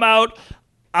 I come out.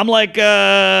 I'm like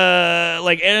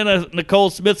Anna Nicole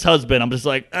Smith's husband. I'm just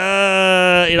like,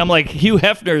 and I'm like Hugh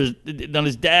Hefner on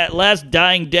his last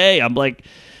dying day. I'm like,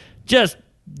 just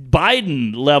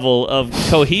Biden level of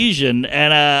cohesion.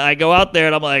 And I go out there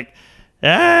and I'm like,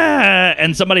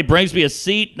 and somebody brings me a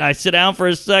seat and I sit down for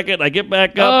a second. I get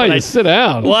back up. Oh, and you sit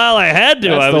down. Well, I had to.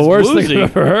 That's I the was worst woozy. thing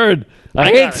I've ever heard. I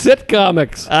hate got-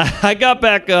 sitcomics. I got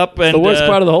back up and The worst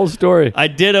part of the whole story. I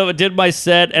did my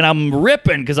set, and I'm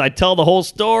ripping because I tell the whole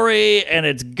story, and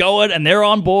it's going, and they're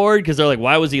on board because they're like,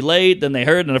 why was he late? Then they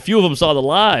heard, and a few of them saw the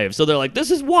live. So they're like,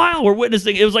 this is wild. We're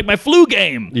witnessing. It was like my flu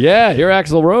game. Yeah, you're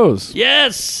Axl Rose.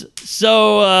 Yes.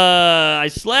 So I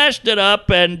slashed it up,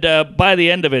 and by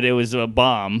the end of it, it was a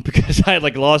bomb because I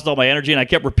had lost all my energy, and I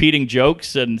kept repeating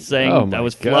jokes and saying Oh, my I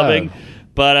was God. flubbing.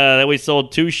 But then we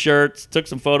sold 2 shirts, took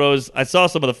some photos. I saw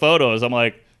some of the photos. I'm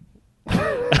like,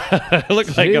 I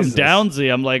look like I'm Jesus.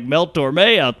 Downsy. I'm like Mel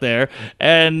Torme out there.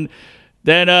 And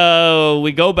then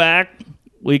we go back.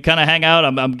 we kind of hang out.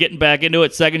 I'm getting back into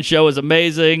it. Second show was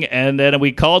amazing. And then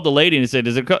we called the lady and said,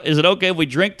 is it okay if we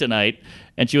drink tonight?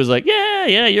 And she was like,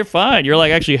 yeah, you're fine. You're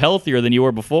like actually healthier than you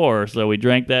were before. So we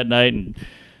drank that night, and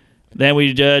then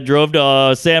we drove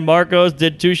to San Marcos,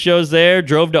 did 2 shows there,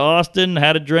 drove to Austin,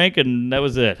 had a drink, and that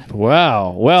was it.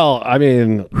 Wow. Well, I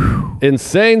mean,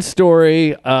 insane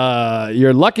story.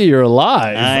 You're lucky you're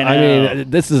alive. I know. mean,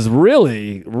 this is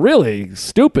really, really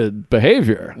stupid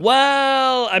behavior.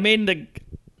 Well, I mean,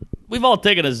 we've all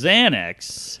taken a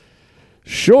Xanax.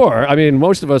 Sure. I mean,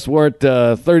 most of us weren't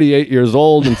 38 years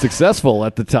old and successful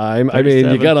at the time. I mean, you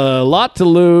 37. got a lot to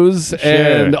lose.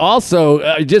 And also,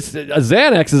 just a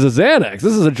Xanax is a Xanax.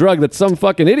 This is a drug that some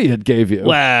fucking idiot gave you.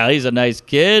 Wow, he's a nice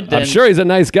kid. I'm and- sure he's a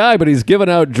nice guy, but he's giving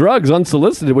out drugs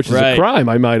unsolicited, which is a Right. crime,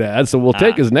 I might add. So we'll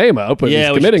take his name out, but Yeah, he's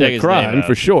we should committing take a his name crime out.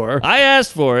 for sure. I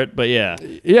asked for it, but yeah.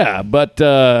 Yeah, but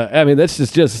I mean, that's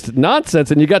just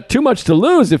nonsense. And you got too much to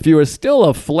lose if you were still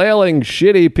a flailing,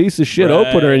 shitty piece of shit Right,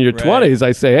 opener in your right. 20s.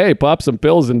 I say, hey, pop some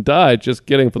pills and die. Just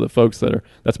kidding for the folks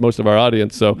that's most of our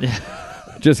audience. So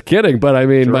just kidding. But I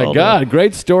mean, my Geraldo. God,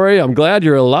 great story. I'm glad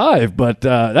you're alive. But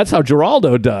that's how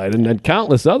Geraldo died and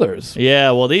countless others.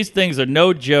 Yeah, well, these things are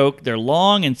no joke. They're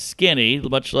long and skinny,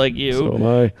 much like you. So am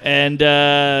I. And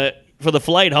for the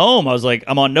flight home, I was like,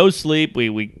 I'm on no sleep.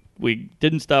 We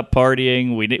didn't stop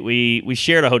partying. We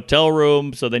shared a hotel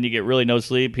room, so then you get really no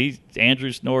sleep.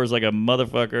 Andrew snores like a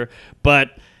motherfucker.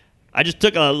 But I just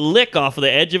took a lick off of the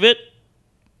edge of it,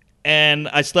 and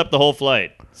I slept the whole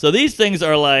flight. So these things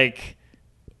are like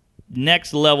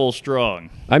next level strong.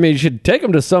 I mean, you should take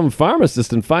them to some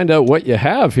pharmacist and find out what you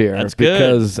have here. That's good.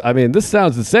 Because, I mean, this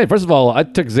sounds insane. First of all, I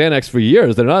took Xanax for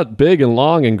years. They're not big and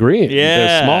long and green. Yeah.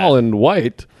 They're small and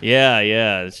white. Yeah,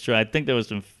 it's true. I think there was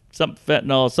some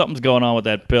fentanyl, something's going on with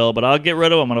that pill, but I'll get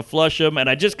rid of them. I'm going to flush them. And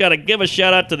I just got to give a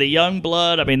shout out to the Young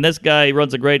Blood. I mean, this guy, he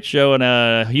runs a great show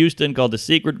in Houston called The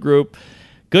Secret Group.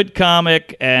 Good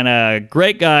comic and a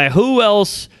great guy. Who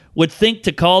else would think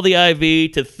to call the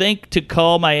IV, to think to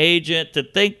call my agent, to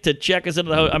think to check us into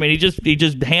the hotel? I mean, he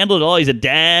just handled it all. He's a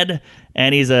dad,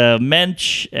 and he's a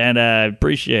mensch, and I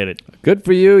appreciate it. Good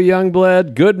for you,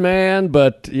 Youngblood. Good man.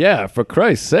 But, yeah, for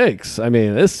Christ's sakes, I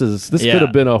mean, this Yeah. could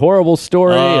have been a horrible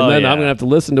story. Oh, and then yeah. I'm going to have to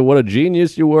listen to what a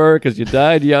genius you were because you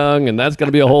died young, and that's going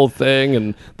to be a whole thing.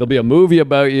 And there'll be a movie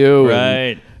about you.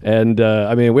 Right. And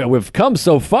I mean, we've come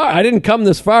so far. I didn't come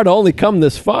this far to only come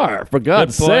this far. For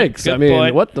God's point, sakes. good I mean,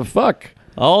 point. what the fuck?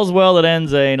 All's well that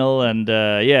ends anal, and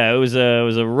yeah, it was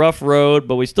a rough road,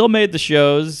 but we still made the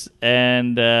shows,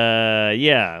 and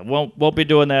yeah, won't be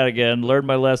doing that again. Learned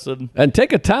my lesson. And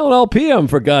take a Tylenol PM,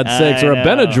 for God's sakes, or a know.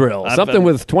 Benadryl. I've Something been-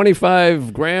 with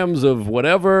 25 grams of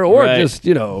whatever, or Right. just,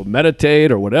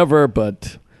 meditate or whatever.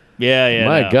 But Yeah.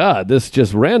 my no. God, this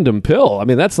just random pill. I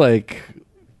mean, that's like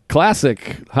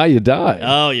classic how you die.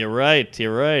 Oh, you're right.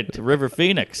 River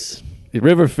Phoenix.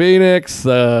 River Phoenix,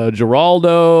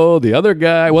 Geraldo, the other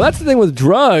guy. Well, that's the thing with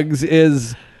drugs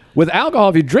is with alcohol,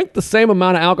 if you drink the same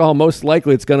amount of alcohol, most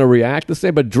likely it's going to react the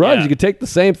same. But drugs, Yeah. you could take the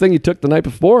same thing you took the night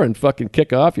before and fucking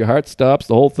kick off. Your heart stops,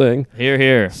 the whole thing.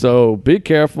 Here. So be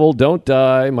careful. Don't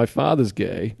die. My father's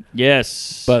gay.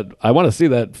 Yes. But I want to see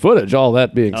that footage, all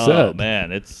that being oh said.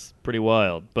 man, it's pretty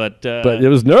wild. But But it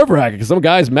was nerve-wracking because some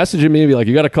guy's messaging me and be like,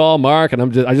 you got to call Mark. And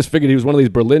I just figured he was one of these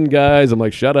Berlin guys. I'm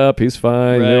like, shut up. He's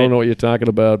fine. Right. You don't know what you're talking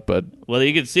about. But well,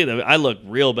 you can see that I look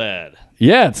real bad.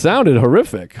 yeah, it sounded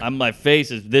horrific. My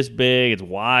face is this big. It's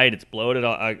wide. It's bloated.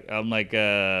 I'm like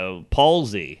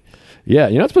palsy. Yeah,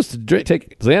 you're not supposed to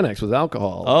take Xanax with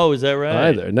alcohol Oh, is that right?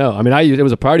 either. No, I mean, it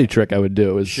was a party trick I would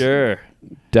do. Is Sure.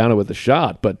 down it with a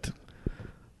shot, but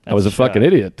I was a a shot. fucking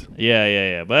idiot.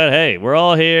 Yeah. But hey, we're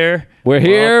all here. We're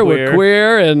here, all we're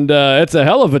queer, and it's a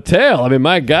hell of a tale. I mean,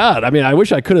 my God. I mean, I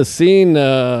wish I could have seen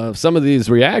some of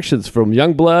these reactions from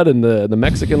Youngblood and the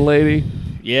Mexican lady.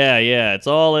 Yeah. It's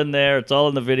all in there. It's all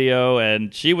in the video.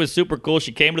 And she was super cool.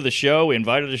 She came to the show. We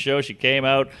invited her to the show. She came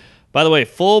out. By the way,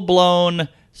 full-blown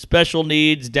special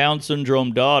needs Down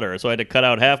syndrome daughter. So I had to cut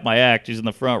out half my act. She's in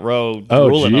the front row Oh,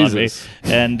 drooling Jesus. on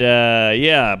me. And,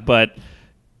 yeah, but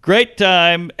great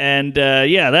time. And,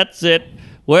 yeah, that's it.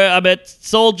 I'm at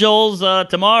Soul Joel's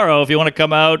tomorrow if you want to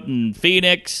come out, and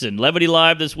Phoenix and Levity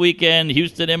Live this weekend,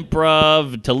 Houston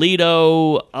Improv,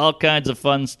 Toledo, all kinds of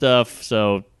fun stuff.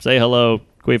 So say hello,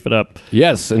 queef it up.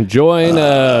 Yes, and join,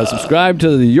 subscribe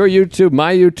to your YouTube,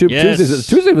 my YouTube. Yes.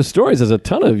 Tuesday with Stories has a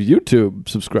ton of YouTube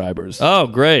subscribers. Oh,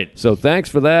 great. So thanks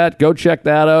for that. Go check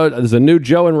that out. There's a new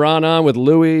Joe and Ron on with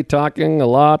Louie talking a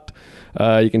lot.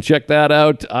 You can check that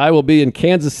out. I will be in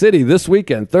Kansas City this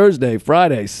weekend, Thursday,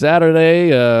 Friday,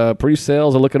 Saturday.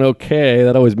 Pre-sales are looking okay.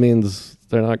 That always means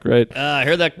They're not great. I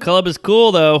heard that club is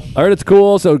cool, though. I heard it's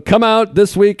cool. So come out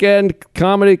this weekend,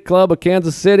 Comedy Club of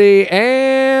Kansas City,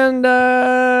 and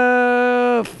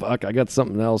I got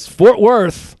something else. Fort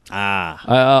Worth,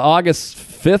 August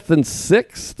 5th and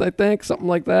 6th, I think, something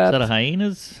like that. Is that a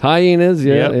Hyenas? Hyenas,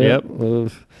 yeah. Yep.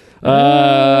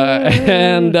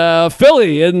 And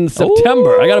Philly in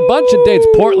September. I got a bunch of dates.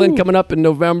 Portland coming up in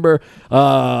November.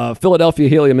 Philadelphia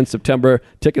Helium in September.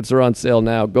 Tickets are on sale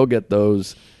now. Go get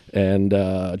those. And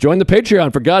join the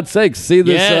Patreon, for God's sakes. See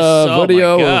this Yes. Oh,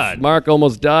 video my God. of Mark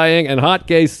almost dying and Hot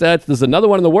Gay Sets. There's another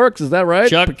one in the works. Is that right?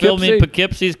 Chuck told me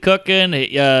Poughkeepsie's cooking.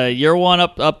 Your one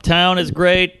uptown is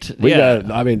great. We got,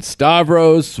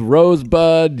 Stavros,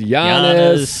 Rosebud,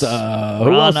 Giannis.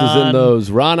 Who else is in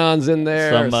those? Ronon's in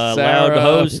there. Some loud Sarah.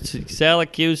 host.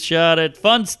 Syracuse shot it.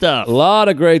 Fun stuff. A lot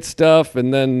of great stuff.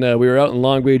 And then we were out in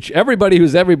Long Beach. Everybody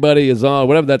who's everybody is on,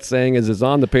 whatever that saying is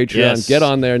on the Patreon. Yes. Get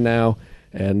on there now.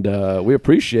 And we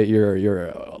appreciate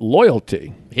your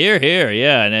loyalty. Here,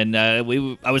 yeah. And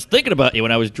then I was thinking about you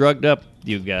when I was drugged up,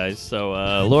 you guys. So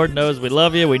Lord knows we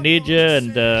love you, we need you,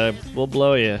 and we'll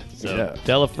blow you. So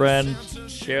tell a friend,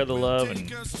 share the love,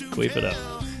 and queef it up.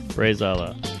 Praise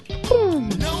Allah.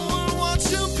 No